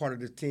longer part of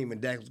this team and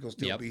Dak was going to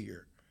still be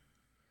here.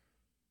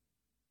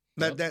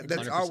 That's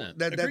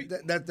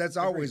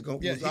always going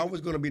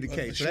to be the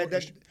case.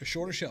 A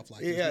shorter shelf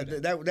life. Yeah,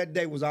 that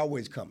day was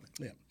always coming.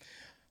 Yeah.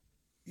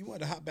 You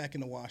wanted to hop back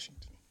into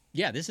Washington.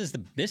 Yeah, this is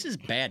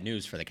bad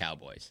news for the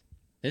Cowboys.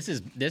 This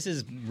is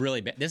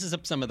really bad. This is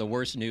some of the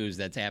worst news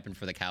that's happened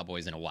for the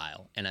Cowboys in a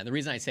while. And the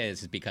reason I say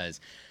this is because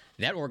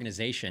that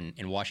organization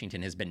in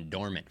Washington has been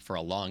dormant for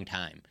a long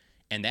time.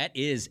 And that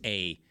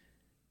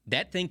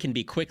thing can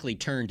be quickly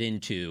turned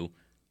into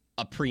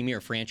a premier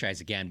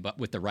franchise again, but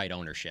with the right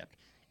ownership.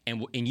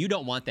 And you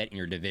don't want that in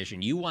your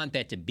division. You want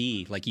that to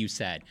be, like you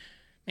said,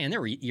 man, there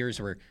were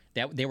years where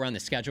they were on the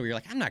schedule where you're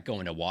like, I'm not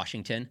going to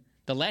Washington.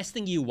 The last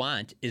thing you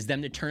want is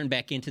them to turn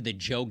back into the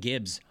Joe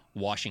Gibbs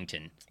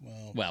Washington.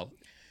 Well,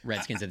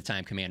 Redskins at the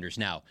time, Commanders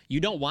now.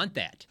 You don't want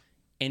that.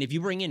 And if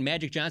you bring in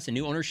Magic Johnson,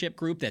 new ownership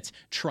group that's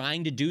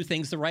trying to do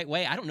things the right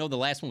way, I don't know the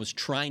last one was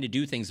trying to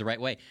do things the right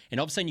way, and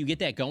all of a sudden you get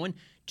that going,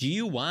 do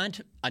you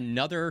want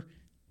another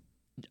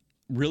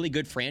really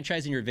good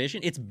franchise in your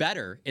division? It's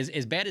better,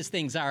 as bad as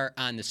things are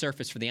on the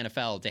surface for the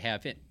NFL to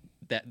have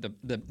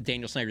the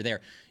Daniel Snyder there.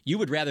 You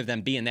would rather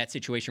them be in that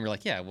situation where you're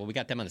like, yeah, well, we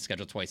got them on the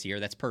schedule twice a year.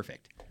 That's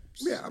perfect.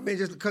 Yeah, I mean,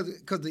 just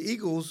because the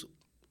Eagles,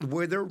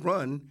 where they're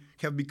run,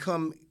 have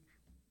become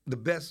the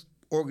best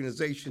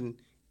organization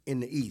in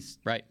the East.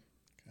 Right.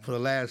 For the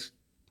last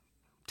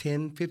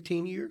 10,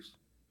 15 years.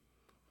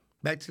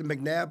 Back to the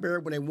McNabb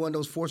era when they won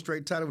those 4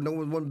 straight titles, no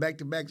one won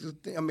back-to-back.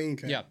 I mean,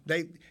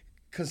 they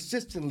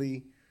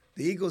consistently,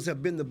 the Eagles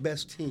have been the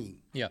best team.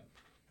 Yeah.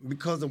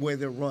 Because of the way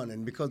they're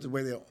running, because of the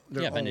way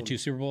they're been to 2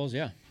 Super Bowls,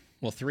 yeah.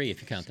 Well, 3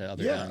 if you count the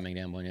other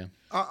McNabb one, yeah.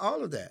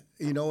 All of that,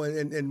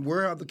 and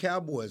where are the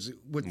Cowboys?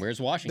 Where's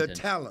Washington? The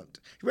talent.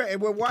 Right,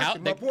 and we're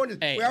Washington. My point is,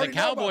 the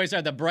Cowboys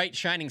are the bright,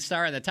 shining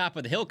star on the top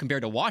of the hill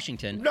compared to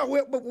Washington.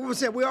 No, but we're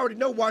saying we already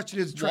know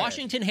Washington is trash.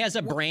 Washington has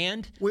a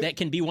brand that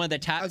can be one of the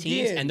top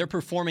teams, and they're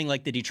performing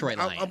like the Detroit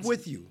Lions. I'm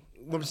with you.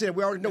 What I'm saying,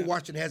 we already know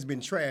Washington has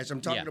been trash.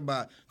 I'm talking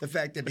about the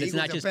fact that but it's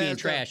not just being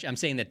trash. I'm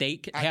saying that they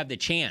have the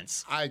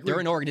chance. I agree. They're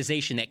an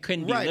organization that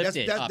couldn't be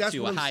lifted up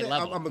to a high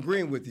level. I'm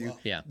agreeing with you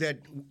that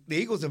the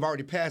Eagles have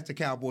already passed the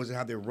Cowboys and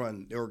how they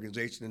run their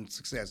organization and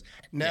success.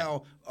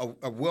 Now,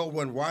 a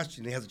well-run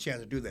Washington has a chance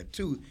to do that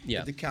too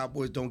if the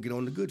Cowboys don't get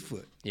on the good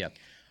foot. Yeah.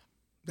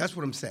 That's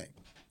what I'm saying.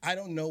 I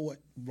don't know what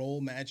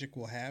role Magic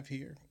will have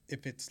here.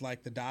 If it's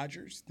like the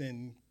Dodgers,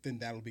 then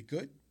that'll be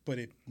good. But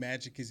if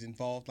Magic is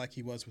involved like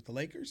he was with the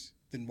Lakers,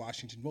 then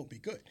Washington won't be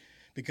good.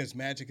 Because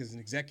Magic as an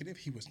executive,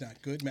 he was not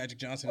good. Magic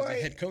Johnson as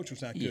a head coach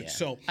was not good.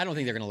 So I don't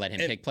think they're going to let him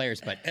pick players,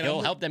 but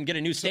he'll help them get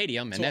a new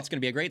stadium, and that's going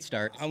to be a great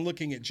start. I'm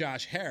looking at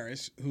Josh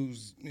Harris,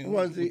 who's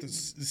with the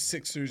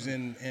Sixers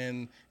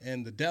and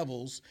the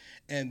Devils,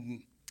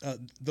 and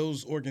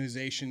those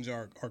organizations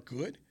are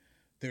good.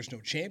 There's no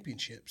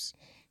championships.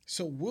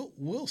 So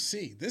we'll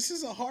see. This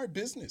is a hard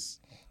business,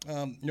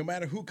 no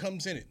matter who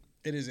comes in it.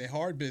 It is a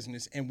hard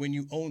business, and when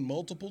you own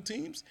multiple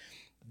teams,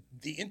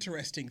 the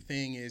interesting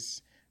thing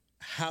is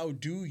how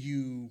do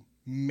you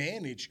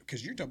manage,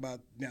 because you're talking about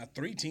now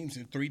 3 teams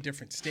in 3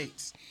 different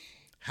states.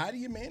 How do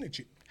you manage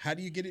it? How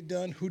do you get it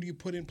done? Who do you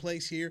put in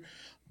place here?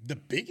 The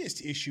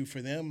biggest issue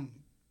for them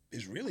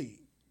is really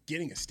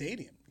getting a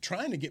stadium,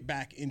 trying to get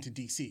back into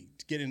D.C.,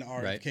 to get into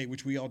RFK,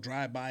 which we all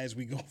drive by as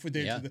we go over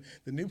there to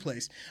the new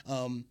place.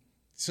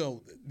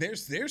 So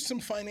there's some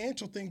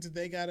financial things that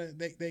they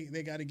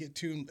gotta get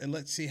to, and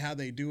let's see how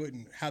they do it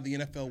and how the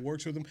NFL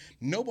works with them.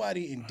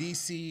 Nobody in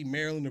D.C.,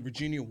 Maryland, or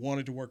Virginia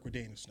wanted to work with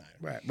Daniel Snyder.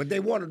 Right, but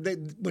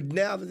but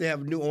now that they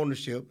have new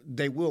ownership,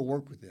 they will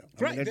work with them.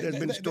 I mean, there's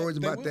been stories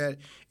about that,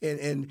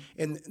 and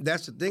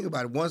that's the thing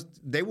about it. Once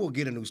they will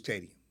get a new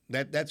stadium,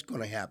 that's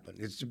going to happen.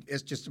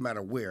 It's just a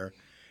matter of where.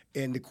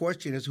 And the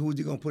question is, who's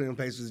he going to put in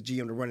place as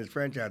GM to run his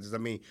franchises? I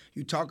mean,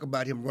 you talk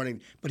about him running,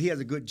 but he has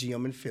a good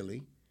GM in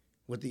Philly.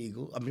 With the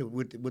Eagles, I mean,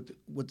 with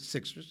the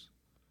Sixers,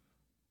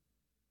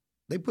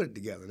 they put it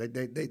together.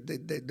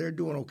 They're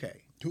doing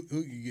okay. Who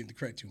you give the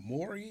credit to?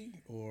 Morey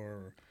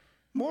or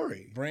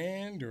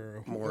Brand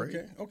or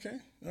Morey? Okay.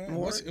 All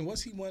right.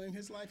 What's he won in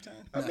his lifetime?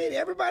 I mean,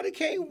 everybody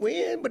can't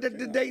win, but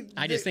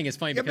I just think it's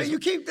funny because you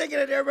keep thinking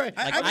that everybody.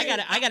 I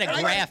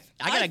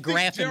got a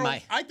graph in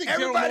my. I think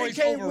Daryl Morey's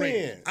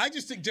overrated. I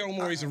just think Daryl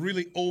Morey's a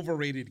really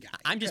overrated guy.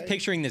 I'm just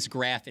picturing this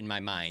graph in my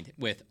mind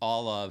with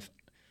all of.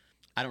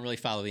 I don't really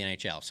follow the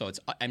NHL. So it's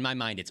in my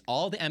mind, it's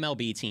all the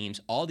MLB teams,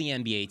 all the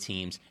NBA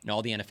teams, and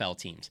all the NFL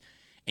teams.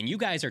 And you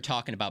guys are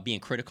talking about being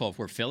critical of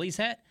where Philly's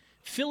at.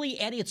 Philly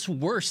at its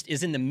worst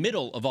is in the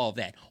middle of all of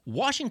that.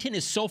 Washington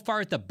is so far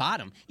at the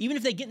bottom. Even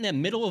if they get in the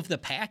middle of the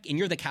pack and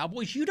you're the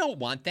Cowboys, you don't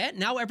want that.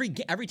 Now every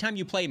time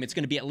you play them, it's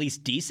going to be at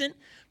least decent.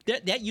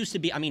 That used to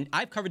be, I mean,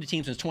 I've covered the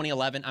team since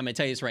 2011. I'm going to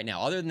tell you this right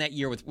now. Other than that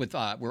year with where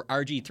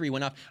RG3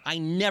 went off, I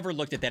never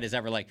looked at that as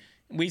ever like,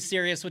 we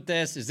serious with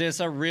this? Is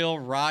this a real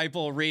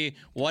rivalry?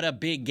 What a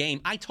big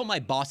game. I told my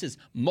bosses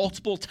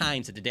multiple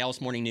times at the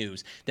Dallas Morning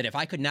News that if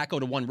I could not go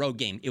to one road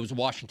game, it was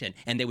Washington.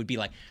 And they would be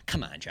like,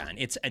 come on, John,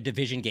 it's a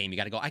division game. You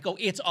got to go. I go,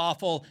 it's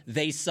awful.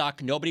 They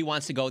suck. Nobody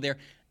wants to go there.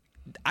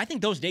 I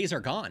think those days are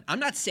gone. I'm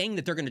not saying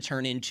that they're going to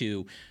turn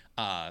into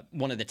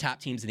one of the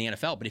top teams in the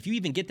NFL, but if you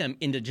even get them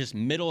into just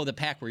middle of the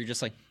pack where you're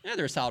just like, yeah,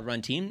 they're a solid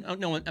run team.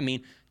 No one, I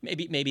mean,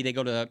 maybe they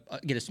go to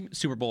get a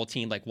Super Bowl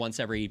team like once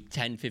every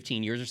 10,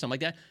 15 years or something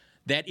like that.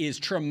 that is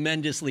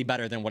tremendously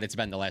better than what it's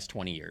been the last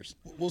 20 years.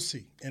 We'll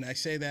see. And I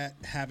say that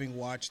having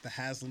watched the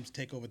Haslams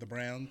take over the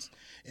Browns,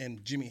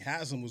 and Jimmy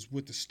Haslam was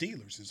with the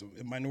Steelers, as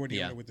a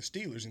minority owner with the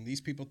Steelers, and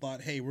these people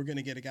thought, hey, we're going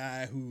to get a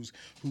guy who's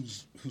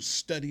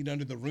studied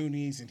under the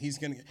Rooneys, and he's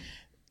going to.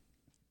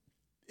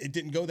 It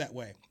didn't go that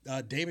way.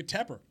 David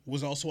Tepper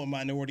was also a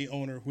minority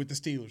owner with the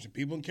Steelers, and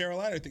people in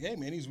Carolina think, "Hey,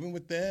 man, he's been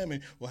with them,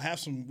 and we'll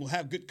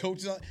have good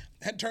coaches." It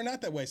hadn't turned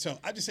out that way. So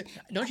I just say,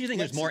 don't you think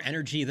there's more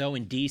energy though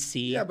in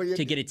DC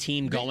to get a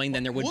team going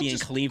than there would be in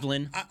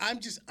Cleveland?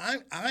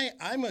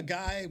 I'm a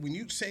guy. When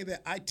you say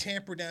that, I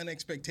tamper down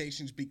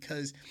expectations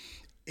because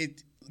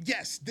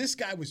yes, this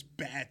guy was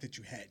bad that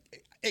you had.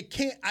 It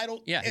can't. I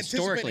don't.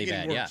 Historically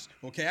bad. Worse,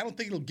 okay, I don't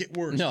think it'll get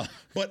worse. No.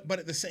 But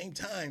at the same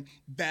time,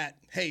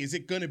 is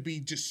it going to be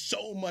just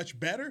so much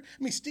better?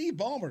 I mean, Steve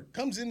Ballmer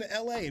comes into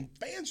L.A. and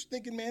fans are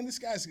thinking, man, this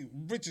guy's the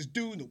richest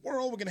dude in the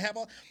world. We're going to have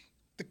all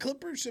the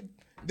Clippers.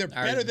 They're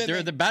better than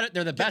they're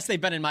the best they've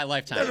been in my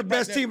lifetime. They're the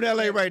best team in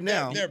L.A. right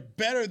now. They're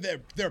better.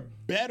 They're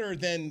better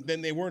than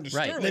they were in the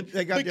Sterling.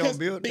 They got their own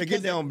building. They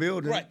get their own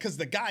building. Right, because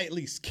the guy at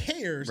least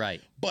cares.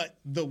 Right. But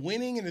the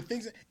winning and the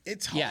things,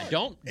 it's hard. Yeah,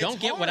 don't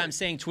get what I'm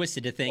saying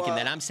twisted to thinking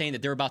that I'm saying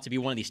that they're about to be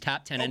one of these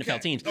top 10 NFL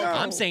teams. No.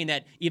 I'm saying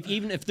that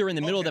even if they're in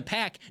the middle of the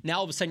pack, now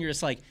all of a sudden you're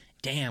just like,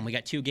 damn, we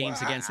got 2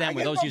 games against them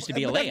where those used to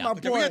be a layup.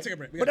 It's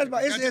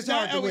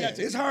hard to win.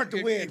 It's hard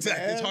to win.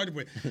 Exactly, it's hard to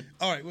win.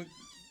 All right,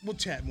 we'll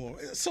chat more.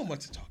 So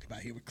much to talk about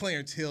here with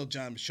Clarence Hill,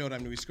 John Machota.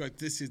 I'm Louis Scruggs.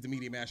 This is the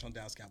Media Mash on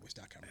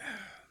DallasCowboys.com.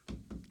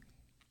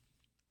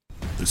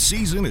 The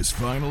season is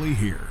finally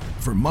here.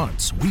 For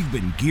months, we've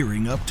been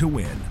gearing up to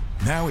win.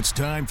 Now it's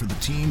time for the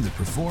team that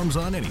performs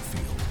on any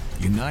field,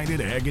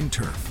 United Ag and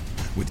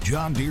Turf. With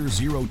John Deere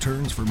Zero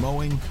Turns for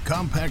mowing,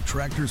 compact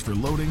tractors for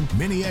loading,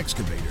 mini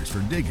excavators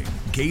for digging,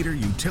 Gator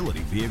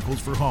utility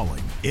vehicles for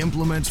hauling,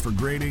 implements for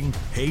grading,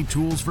 hay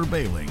tools for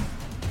baling.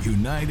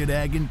 United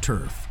Ag and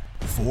Turf,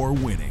 for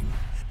winning.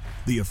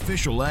 The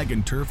official Ag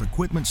and Turf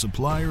equipment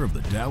supplier of the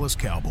Dallas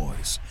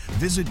Cowboys.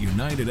 Visit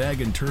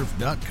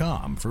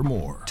UnitedAgAndTurf.com for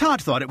more. Todd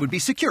thought it would be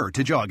secure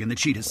to jog in the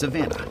cheetah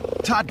savanna.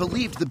 Todd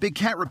believed the big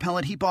cat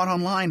repellent he bought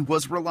online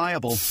was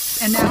reliable.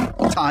 And now,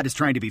 Todd is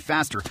trying to be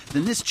faster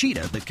than this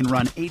cheetah that can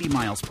run 80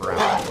 miles per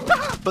hour.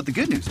 But the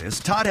good news is,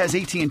 Todd has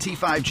AT&T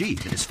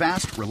 5G that is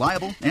fast,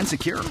 reliable, and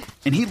secure.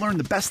 And he learned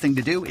the best thing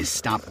to do is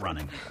stop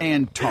running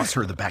and toss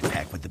her the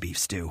backpack with the beef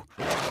stew.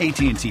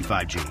 AT&T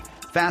 5G.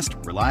 Fast,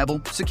 reliable,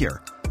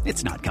 secure.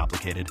 It's not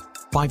complicated.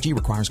 5G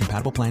requires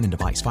compatible plan and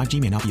device.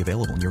 5G may not be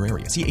available in your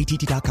area. See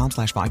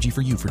att.com/5G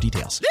for you for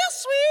details.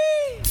 This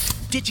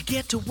sweet! Did you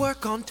get to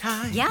work on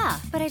time? Yeah,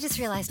 but I just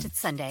realized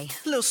it's Sunday.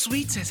 Little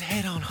Sweet says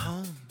head on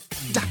home.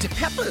 Dr.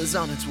 Pepper's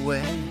on its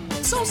way.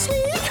 So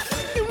sweet,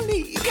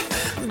 unique.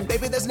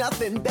 Baby, there's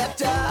nothing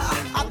better.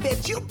 I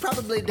bet you've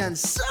probably done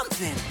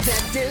something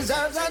that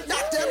deserves a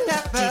Dr.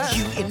 Pepper. Did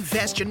you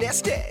invest your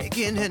nest egg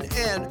in an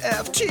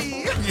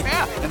NFT?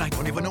 Yeah, and I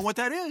don't even know what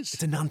that is.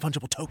 It's a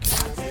non-fungible token.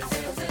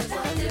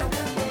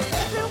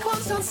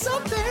 Everyone's done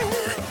something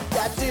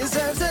that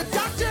deserves a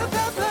Dr.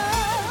 Pepper.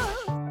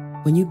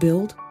 When you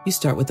build, you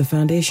start with the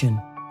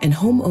foundation. And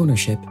home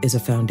ownership is a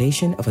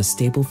foundation of a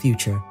stable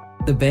future.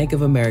 The Bank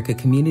of America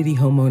Community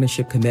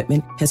Homeownership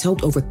Commitment has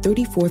helped over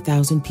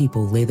 34,000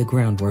 people lay the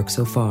groundwork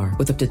so far,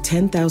 with up to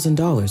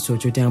 $10,000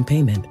 towards your down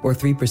payment or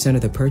 3%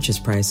 of the purchase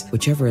price,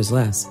 whichever is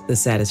less. The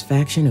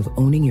satisfaction of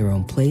owning your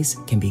own place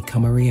can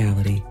become a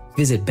reality.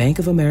 Visit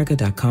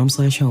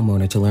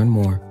bankofamerica.com/homeowner to learn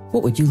more.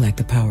 What would you like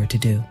the power to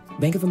do?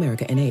 Bank of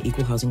America N.A.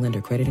 Equal Housing Lender.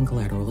 Credit and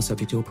collateral is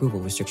subject to approval.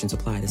 Restrictions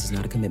apply. This is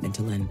not a commitment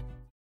to lend.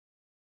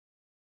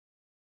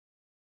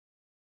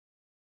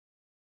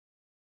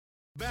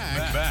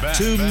 Back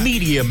to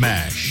Media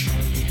Mash.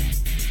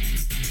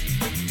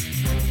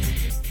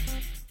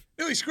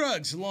 Louis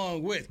Scruggs,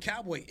 along with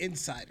Cowboy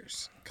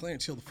Insiders,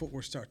 Clarence Hill, the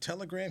Footwear Star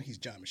Telegram. He's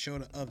John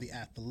Machota of The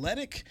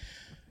Athletic.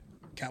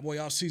 Cowboy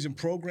offseason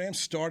program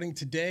starting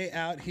today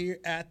out here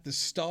at the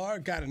Star.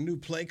 Got a new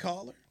play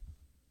caller.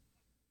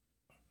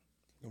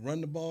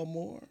 Run the ball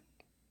more.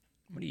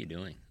 What are you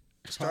doing?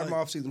 Starting my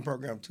offseason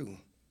program, too.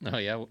 Oh,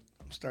 yeah?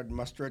 I'm starting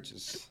my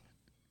stretches.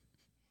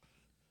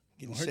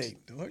 Don't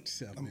hurt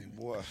yourself, man.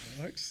 Boy. Don't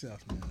hurt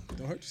yourself, man.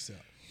 Don't hurt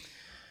yourself.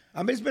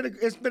 I mean,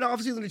 it's been an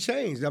offseason to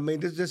change. I mean,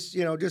 just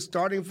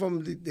starting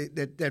from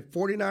that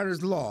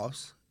 49ers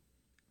loss,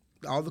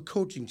 all the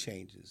coaching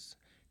changes,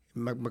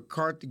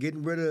 McCarthy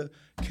getting rid of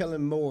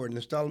Kellen Moore and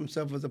installing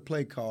himself as a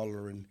play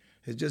caller, and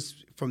it's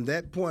just from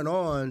that point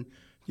on,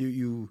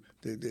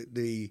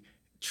 the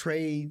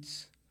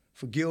trades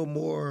for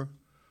Gilmore,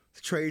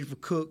 the trade for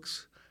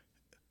Cooks,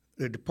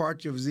 the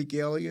departure of Zeke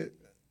Elliott.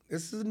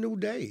 This is a new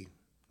day.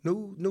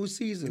 New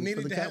season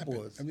for the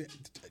Cowboys. I mean,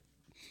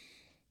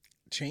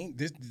 change.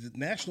 The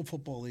National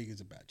Football League is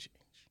about change.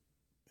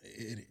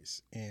 It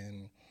is,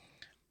 and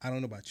I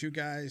don't know about you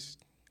guys.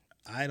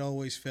 I'd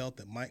always felt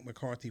that Mike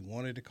McCarthy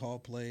wanted to call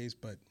plays,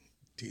 but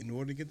in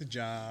order to get the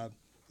job,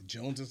 the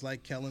Joneses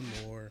like Kellen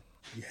Moore,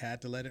 you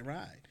had to let it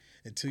ride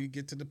until you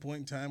get to the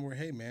point in time where,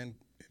 hey, man,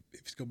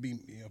 if it's going to be,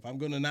 if I'm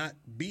going to not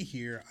be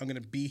here, I'm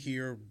going to be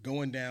here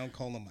going down,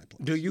 calling my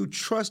plays. Do you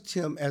trust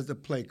him as the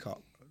play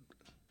caller?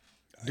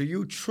 Do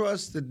you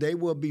trust that they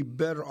will be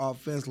better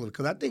offensively?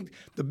 Because I think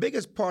the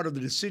biggest part of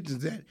the decision is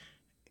that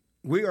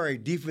we are a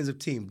defensive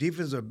team.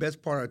 Defense is the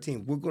best part of our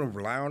team. We're going to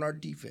rely on our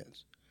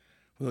defense.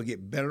 We're going to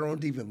get better on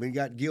defense. We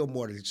got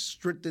Gilmore to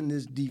strengthen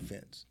this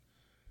defense.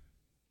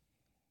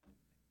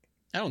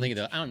 I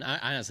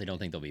honestly don't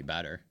think they'll be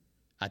better.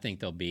 I think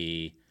they'll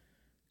be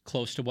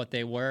close to what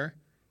they were,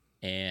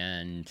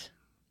 and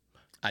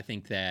I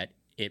think that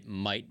it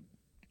might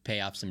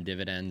pay off some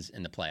dividends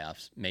in the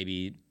playoffs.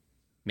 Maybe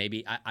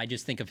I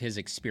just think of his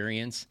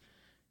experience.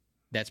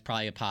 That's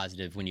probably a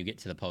positive when you get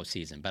to the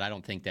postseason. But I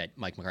don't think that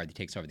Mike McCarthy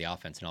takes over the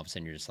offense and all of a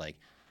sudden you're just like,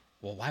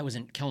 well, why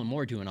wasn't Kellen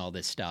Moore doing all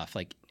this stuff?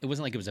 Like, it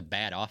wasn't like it was a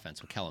bad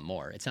offense with Kellen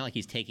Moore. It's not like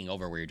he's taking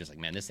over where you're just like,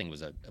 man, this thing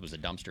was a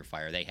dumpster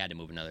fire. They had to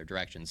move another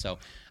direction. So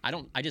I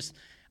know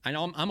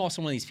I'm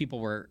also one of these people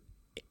where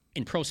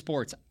in pro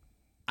sports,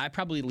 I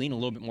probably lean a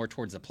little bit more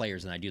towards the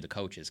players than I do the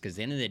coaches. Because at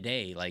the end of the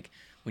day, like,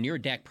 when you're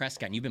a Dak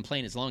Prescott and you've been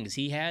playing as long as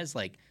he has,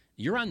 like,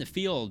 you're on the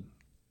field,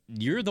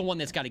 you're the one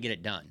that's got to get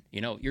it done.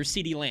 You know, you're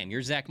CeeDee Lamb,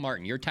 you're Zach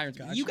Martin, you're Tyron.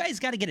 Gotcha. You guys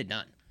got to get it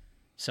done.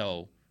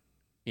 So,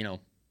 you know,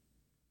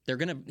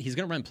 he's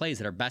gonna run plays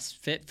that are best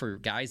fit for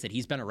guys that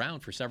he's been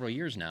around for several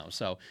years now.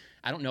 So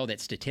I don't know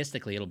that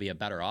statistically it'll be a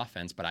better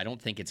offense, but I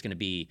don't think it'll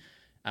be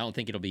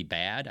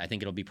bad. I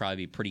think it'll probably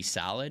be pretty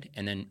solid.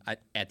 And then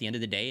at the end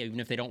of the day, even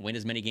if they don't win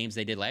as many games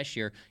they did last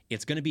year,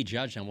 it's going to be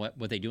judged on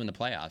what they do in the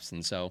playoffs.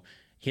 And so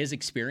his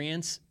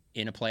experience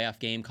in a playoff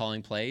game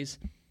calling plays,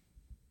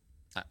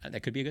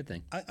 that could be a good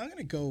thing. I'm going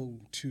to go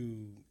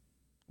to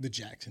the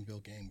Jacksonville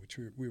game, which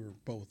we were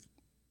both,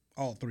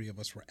 all three of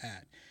us were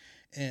at.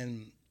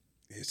 And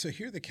so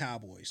here are the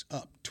Cowboys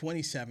up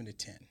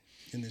 27-10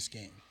 in this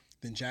game.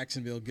 Then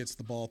Jacksonville gets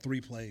the ball,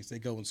 3 plays, they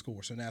go and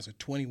score. So now it's a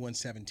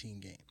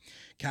 21-17 game.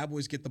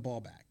 Cowboys get the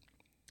ball back.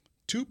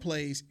 2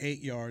 plays,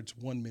 8 yards,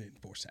 1 minute and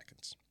 4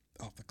 seconds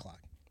off the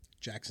clock.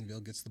 Jacksonville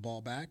gets the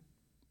ball back,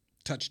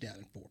 touchdown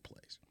in 4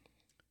 plays.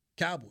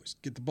 Cowboys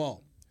get the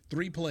ball,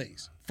 3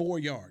 plays, 4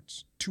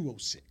 yards,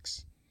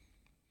 2:06.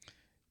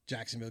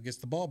 Jacksonville gets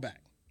the ball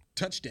back,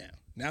 touchdown.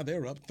 Now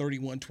they're up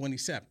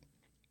 31-27.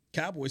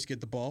 Cowboys get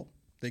the ball.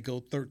 They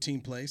go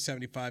 13 plays,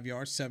 75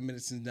 yards, 7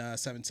 minutes and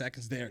 7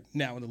 seconds. They're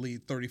now in the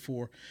lead,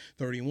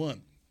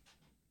 34-31.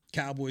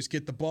 Cowboys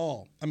get the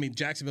ball.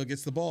 Jacksonville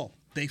gets the ball.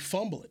 They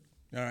fumble it.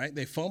 All right,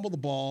 they fumble the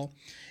ball,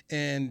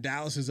 and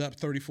Dallas is up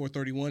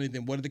 34-31. And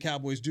then what do the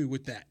Cowboys do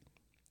with that?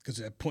 Because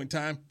at that point in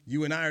time,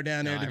 you and I are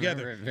down there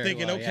together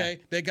thinking, okay,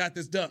 they got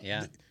this done.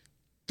 Yeah.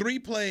 3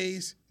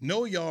 plays,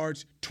 no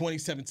yards,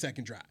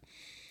 27-second drive.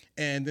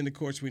 And then, of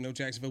course, we know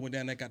Jacksonville went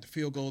down there, got the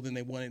field goal, then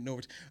they won it in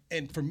overtime.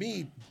 And for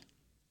me,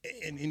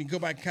 and you go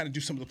back and kind of do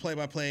some of the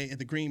play-by-play at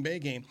the Green Bay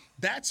game,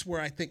 that's where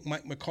I think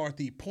Mike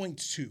McCarthy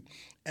points to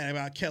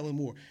about Kellen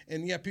Moore.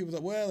 And you have people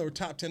that, well, they were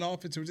top 10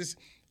 offense, or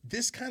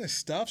this kind of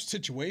stuff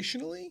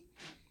situationally,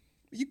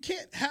 you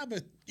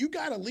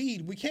got to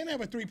lead. We can't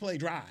have a 3-play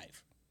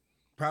drive.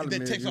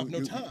 That takes off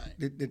no time.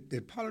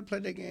 Did Pollard play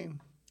that game?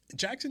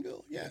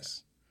 Jacksonville,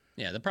 yes.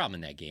 Yeah, the problem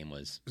in that game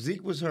was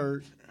Zeke was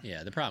hurt.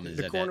 Yeah, the problem is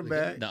the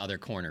cornerback. The other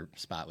corner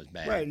spot was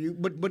bad. Right,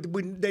 but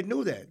they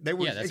knew that. They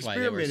were that's why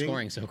they were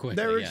scoring so quickly.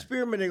 They were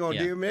experimenting on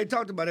defense. They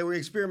talked about they were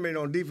experimenting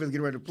on defense,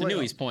 getting ready to play. To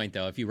Newey's point,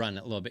 though, if you run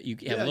a little bit, you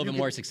have a little bit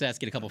more success,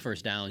 get a couple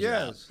first downs,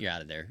 you're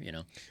out of there. You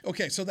know.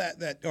 Okay, so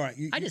that all right.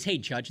 I just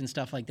hate judging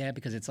stuff like that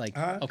because it's like,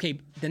 okay,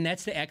 then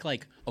that's to act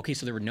like, okay,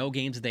 so there were no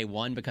games that they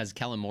won because of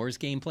Kellen Moore's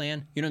game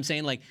plan. You know what I'm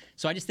saying? Like,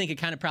 so I just think it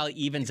kind of probably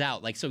evens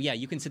out. Like, so yeah,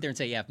 you can sit there and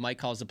say, yeah, if Mike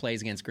calls the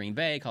plays against Green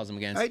Bay, calls them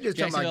against. I just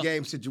talking about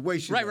game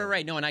situation.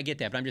 Right. No, and I get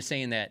that, but I'm just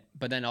saying that.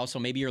 But then also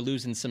maybe you're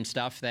losing some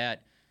stuff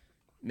that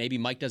maybe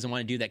Mike doesn't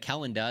want to do that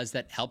Kellen does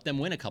that helped them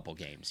win a couple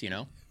games, you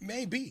know?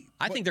 Maybe.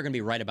 I think they're going to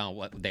be right about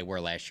what they were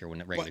last year when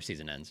the regular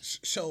season ends.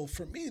 So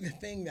for me, the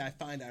thing that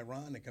I find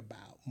ironic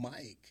about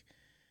Mike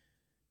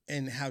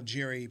and how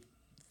Jerry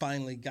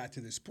finally got to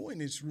this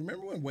point is,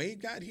 remember when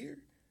Wade got here?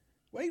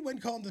 Wade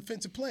wasn't calling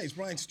defensive plays.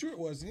 Brian Stewart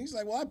was. And he's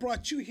like, well, I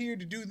brought you here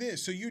to do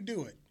this, so you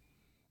do it.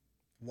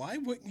 Why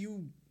wouldn't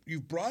you?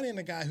 You've brought in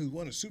a guy who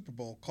won a Super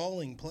Bowl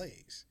calling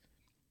plays.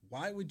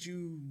 Why would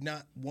you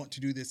not want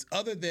to do this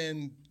other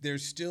than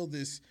there's still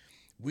this,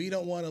 we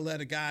don't want to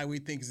let a guy we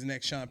think is the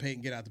next Sean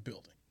Payton get out the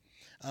building?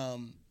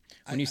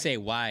 When you say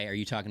why, are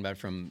you talking about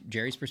from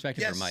Jerry's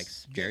perspective or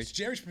Mike's?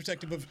 Jerry's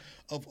perspective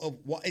of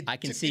why. I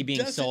can see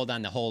being sold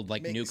on the whole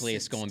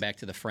nucleus going back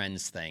to the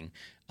Friends thing,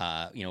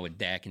 with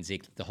Dak and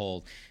Zeke, the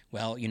whole,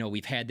 well,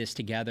 we've had this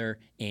together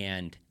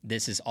and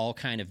this has all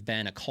kind of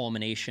been a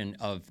culmination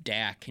of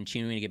Dak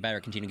continuing to get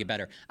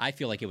better. I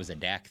feel like it was a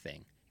Dak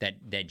thing.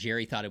 That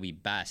Jerry thought it would be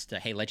best to,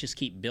 hey, let's just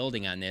keep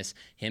building on this.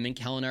 Him and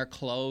Kellen are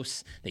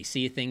close. They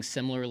see things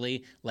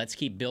similarly. Let's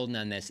keep building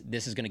on this.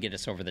 This is going to get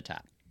us over the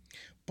top.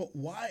 But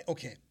why?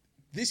 Okay,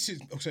 this is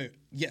okay.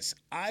 Yes,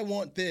 I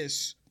want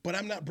this, but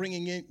I'm not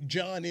bringing in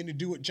John in to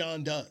do what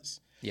John does.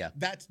 Yeah,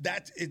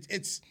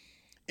 it's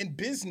in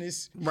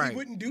business, Right. he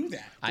wouldn't do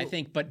that. I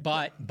think, but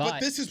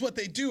this is what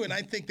they do, and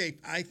I think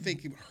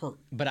it hurt.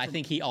 But I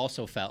think he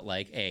also felt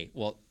like, hey,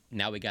 well,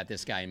 now we got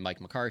this guy,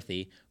 Mike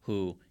McCarthy,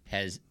 who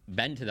has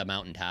been to the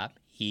mountaintop.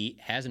 He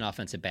has an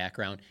offensive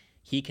background.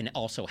 He can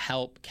also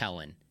help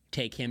Kellen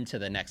take him to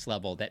the next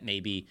level that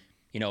maybe,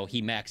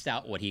 he maxed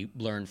out what he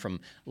learned from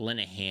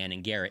Linehan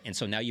and Garrett. And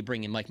so now you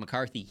bring in Mike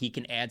McCarthy. He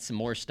can add some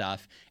more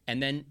stuff.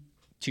 And then,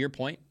 to your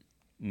point,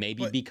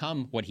 maybe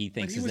become what he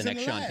thinks is the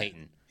next Sean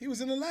Payton. He was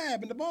in the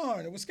lab in the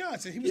barn in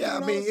Wisconsin. He was Yeah, I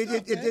doing mean, all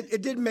this stuff,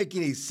 it didn't make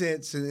any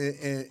sense,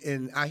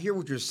 and I hear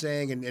what you're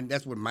saying, and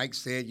that's what Mike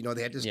said.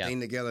 They had this thing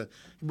together.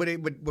 But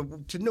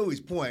to Newey's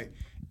point,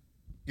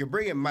 you're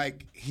bringing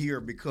Mike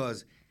here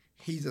because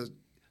he's a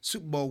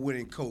Super Bowl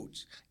winning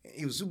coach.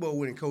 He was a Super Bowl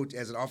winning coach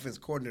as an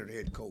offensive coordinator,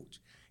 head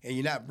coach, and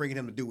you're not bringing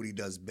him to do what he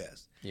does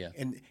best. Yeah.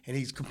 And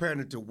he's comparing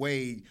it to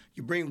Wade.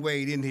 You bring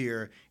Wade in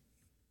here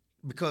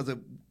because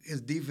of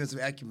his defensive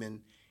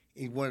acumen.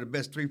 He's one of the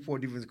best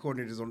 3-4 defensive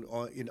coordinators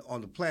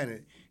on the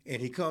planet,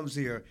 and he comes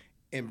here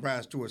and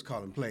Brian Stewart's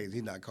calling plays.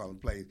 He's not calling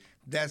plays.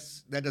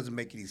 That doesn't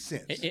make any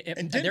sense.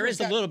 There is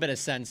a little bit of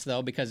sense,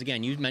 though, because,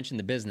 again, you mentioned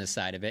the business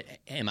side of it,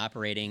 him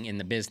operating in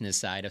the business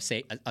side,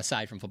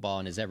 aside from football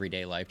in his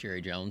everyday life,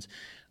 Jerry Jones.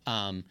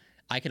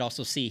 I could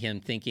also see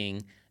him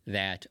thinking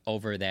that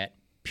over that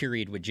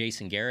period with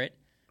Jason Garrett,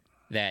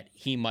 that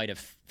he might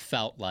have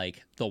felt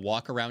like the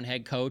walk-around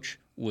head coach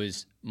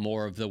was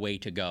more of the way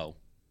to go.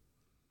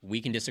 We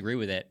can disagree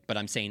with it, but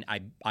I'm saying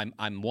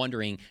I'm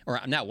wondering, or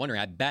I'm not wondering,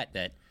 I bet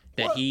that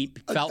he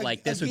felt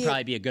like this would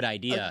probably be a good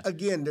idea.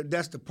 Again,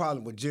 that's the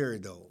problem with Jerry,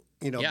 though.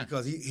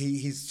 Because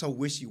he's so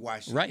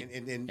wishy-washy. Right.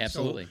 And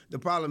absolutely. So the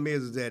problem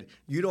is that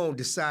you don't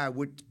decide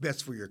what's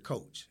best for your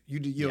coach.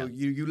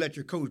 You let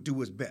your coach do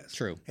what's best.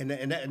 True. And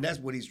that's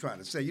what he's trying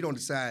to say. You don't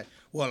decide,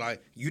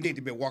 you need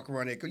to be a walk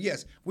around there.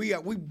 Yes, we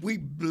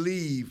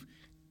believe.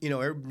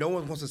 No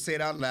one wants to say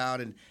it out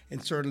loud,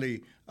 and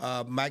certainly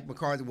Mike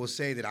McCarthy will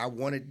say that I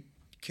wanted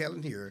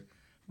Kellen here,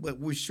 but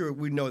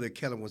we know that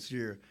Kellen was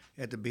here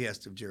at the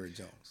behest of Jerry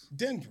Jones.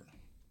 Denver,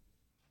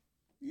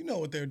 you know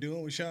what they're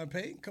doing with Sean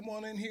Payton. Come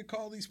on in here,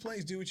 call these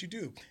plays, do what you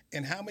do.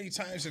 And how many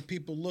times have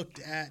people looked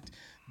at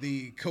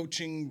the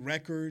coaching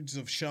records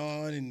of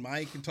Sean and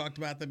Mike and talked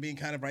about them being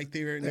kind of right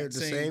there in that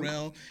same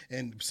realm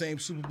and same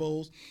Super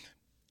Bowls?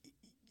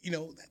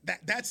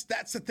 That's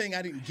the thing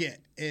I didn't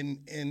get. And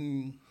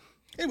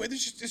anyway,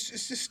 it's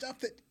just stuff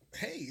that,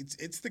 hey,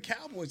 it's the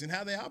Cowboys and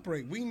how they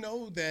operate. We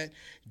know that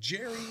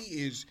Jerry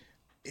is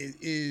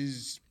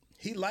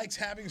he likes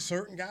having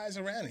certain guys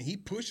around, and he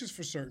pushes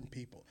for certain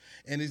people.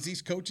 And as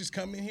these coaches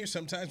come in here,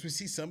 sometimes we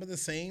see some of the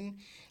same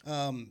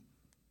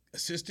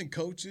assistant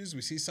coaches.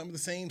 We see some of the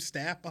same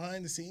staff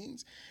behind the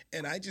scenes.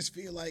 And I just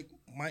feel like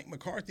Mike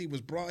McCarthy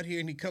was brought here,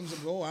 and he comes up,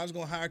 I was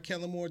going to hire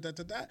Kellen Moore,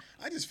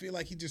 I just feel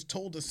like he just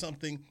told us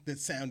something that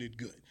sounded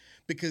good.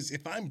 Because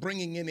if I'm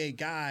bringing in a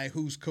guy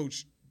who's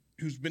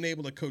been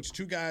able to coach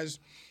two guys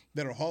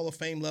that are Hall of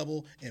Fame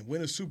level and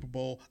win a Super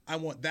Bowl, I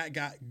want that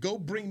guy. Go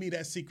bring me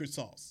that secret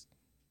sauce.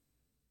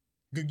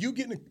 You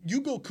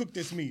go cook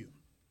this meal.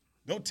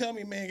 Don't tell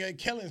me, man,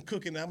 Kellen's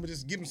cooking. I'm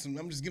just give him some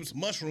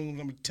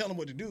mushrooms. I'm gonna tell him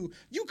what to do.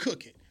 You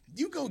cook it.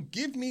 You go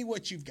give me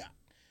what you've got.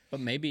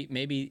 But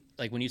maybe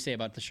like when you say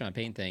about the Sean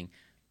Payton thing,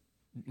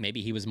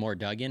 maybe he was more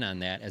dug in on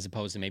that as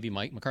opposed to maybe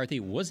Mike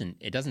McCarthy wasn't.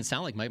 It doesn't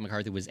sound like Mike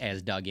McCarthy was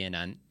as dug in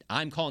on,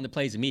 I'm calling the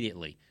plays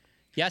immediately.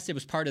 Yes, it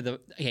was part of the,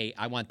 hey,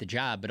 I want the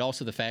job, but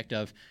also the fact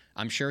of,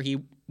 I'm sure he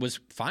was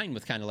fine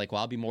with kind of like,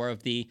 well, I'll be more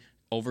of the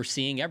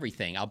overseeing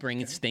everything. I'll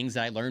bring in things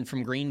that I learned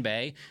from Green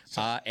Bay,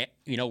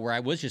 where I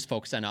was just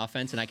focused on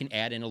offense, and I can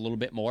add in a little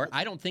bit more.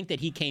 I don't think that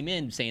he came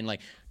in saying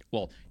like,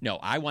 well, no,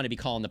 I want to be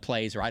calling the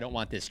plays, or I don't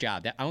want this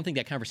job. I don't think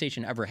that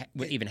conversation ever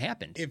even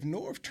happened. If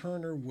Norv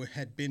Turner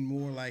had been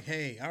more like,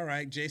 hey, all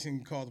right, Jason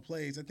can call the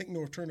plays, I think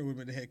Norv Turner would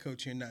have been the head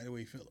coach here, not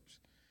Wade Phillips.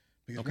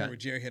 Because remember,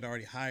 Jerry had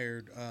already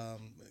hired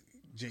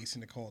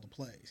Jason to call the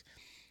plays.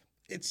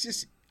 It's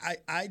just,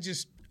 I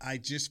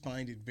just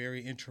find it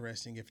very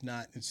interesting, if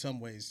not in some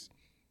ways.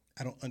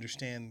 I don't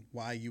understand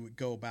why you would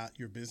go about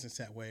your business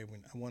that way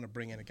when I want to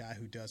bring in a guy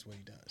who does what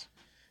he does.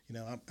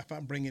 If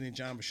I'm bringing in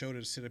John Machota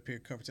to sit up here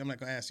and cover, I'm not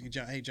going to ask you,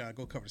 John, hey, John,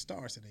 go cover the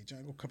Stars today.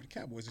 John, go cover the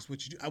Cowboys. That's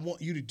what you do. I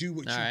want you to do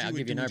what you do. All right, I'll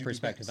give you another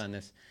perspective on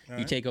this.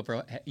 You take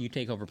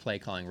over play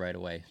calling right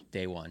away,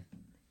 day one.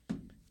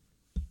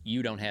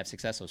 You don't have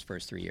success those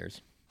first 3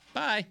 years.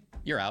 Bye.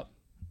 You're out.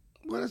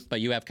 But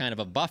you have kind of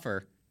a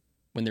buffer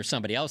when there's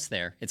somebody else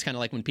there. It's kind of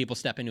like when people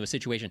step into a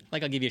situation.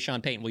 Like I'll give you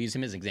Sean Payton. We'll use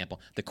him as an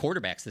example. The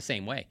quarterback's the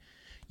same way.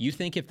 You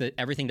think if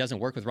everything doesn't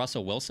work with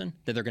Russell Wilson,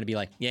 that they're going to be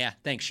like, yeah,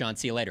 thanks, Sean.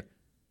 See you later.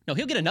 No,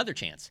 he'll get another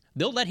chance.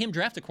 They'll let him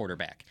draft a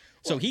quarterback.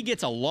 So he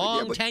gets a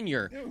long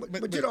tenure.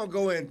 But you don't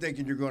go in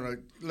thinking you're going to,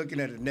 looking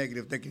at it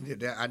negative, thinking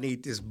that I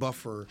need this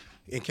buffer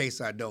in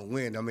case I don't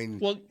win. I mean.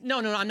 Well, no.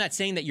 I'm not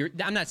saying that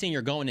I'm not saying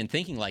you're going and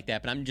thinking like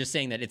that, but I'm just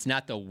saying that it's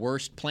not the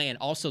worst plan.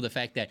 Also, the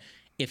fact that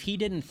if he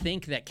didn't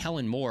think that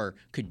Kellen Moore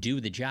could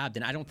do the job,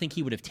 then I don't think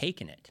he would have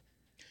taken it.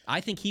 I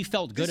think he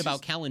felt good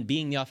about Kellen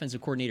being the offensive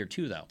coordinator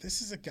too, though.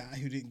 This is a guy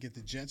who didn't get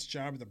the Jets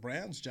job or the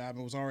Browns job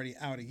and was already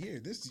out a year.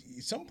 This,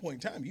 at some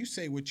point in time, you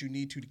say what you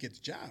need to get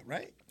the job,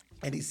 right?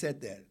 And he said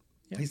that.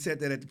 Yeah. He said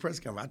that at the press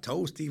conference. I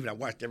told Steven I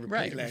watched every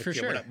play last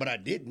year, but I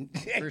didn't.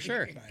 For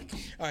sure.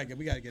 All right, good.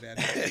 We got to get out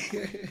of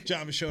here.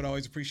 John Michaud,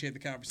 always appreciate the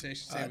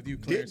conversation. Same with you,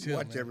 Clarence Hill.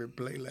 Watch every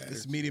play last year. This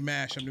is Media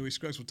Mash. I'm Newy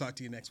Scruggs. We'll talk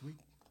to you next week.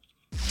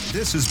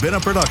 This has been a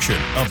production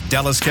of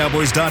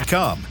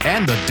DallasCowboys.com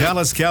and the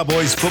Dallas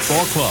Cowboys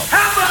Football Club.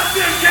 How about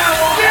this,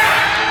 Cowboys? Yeah!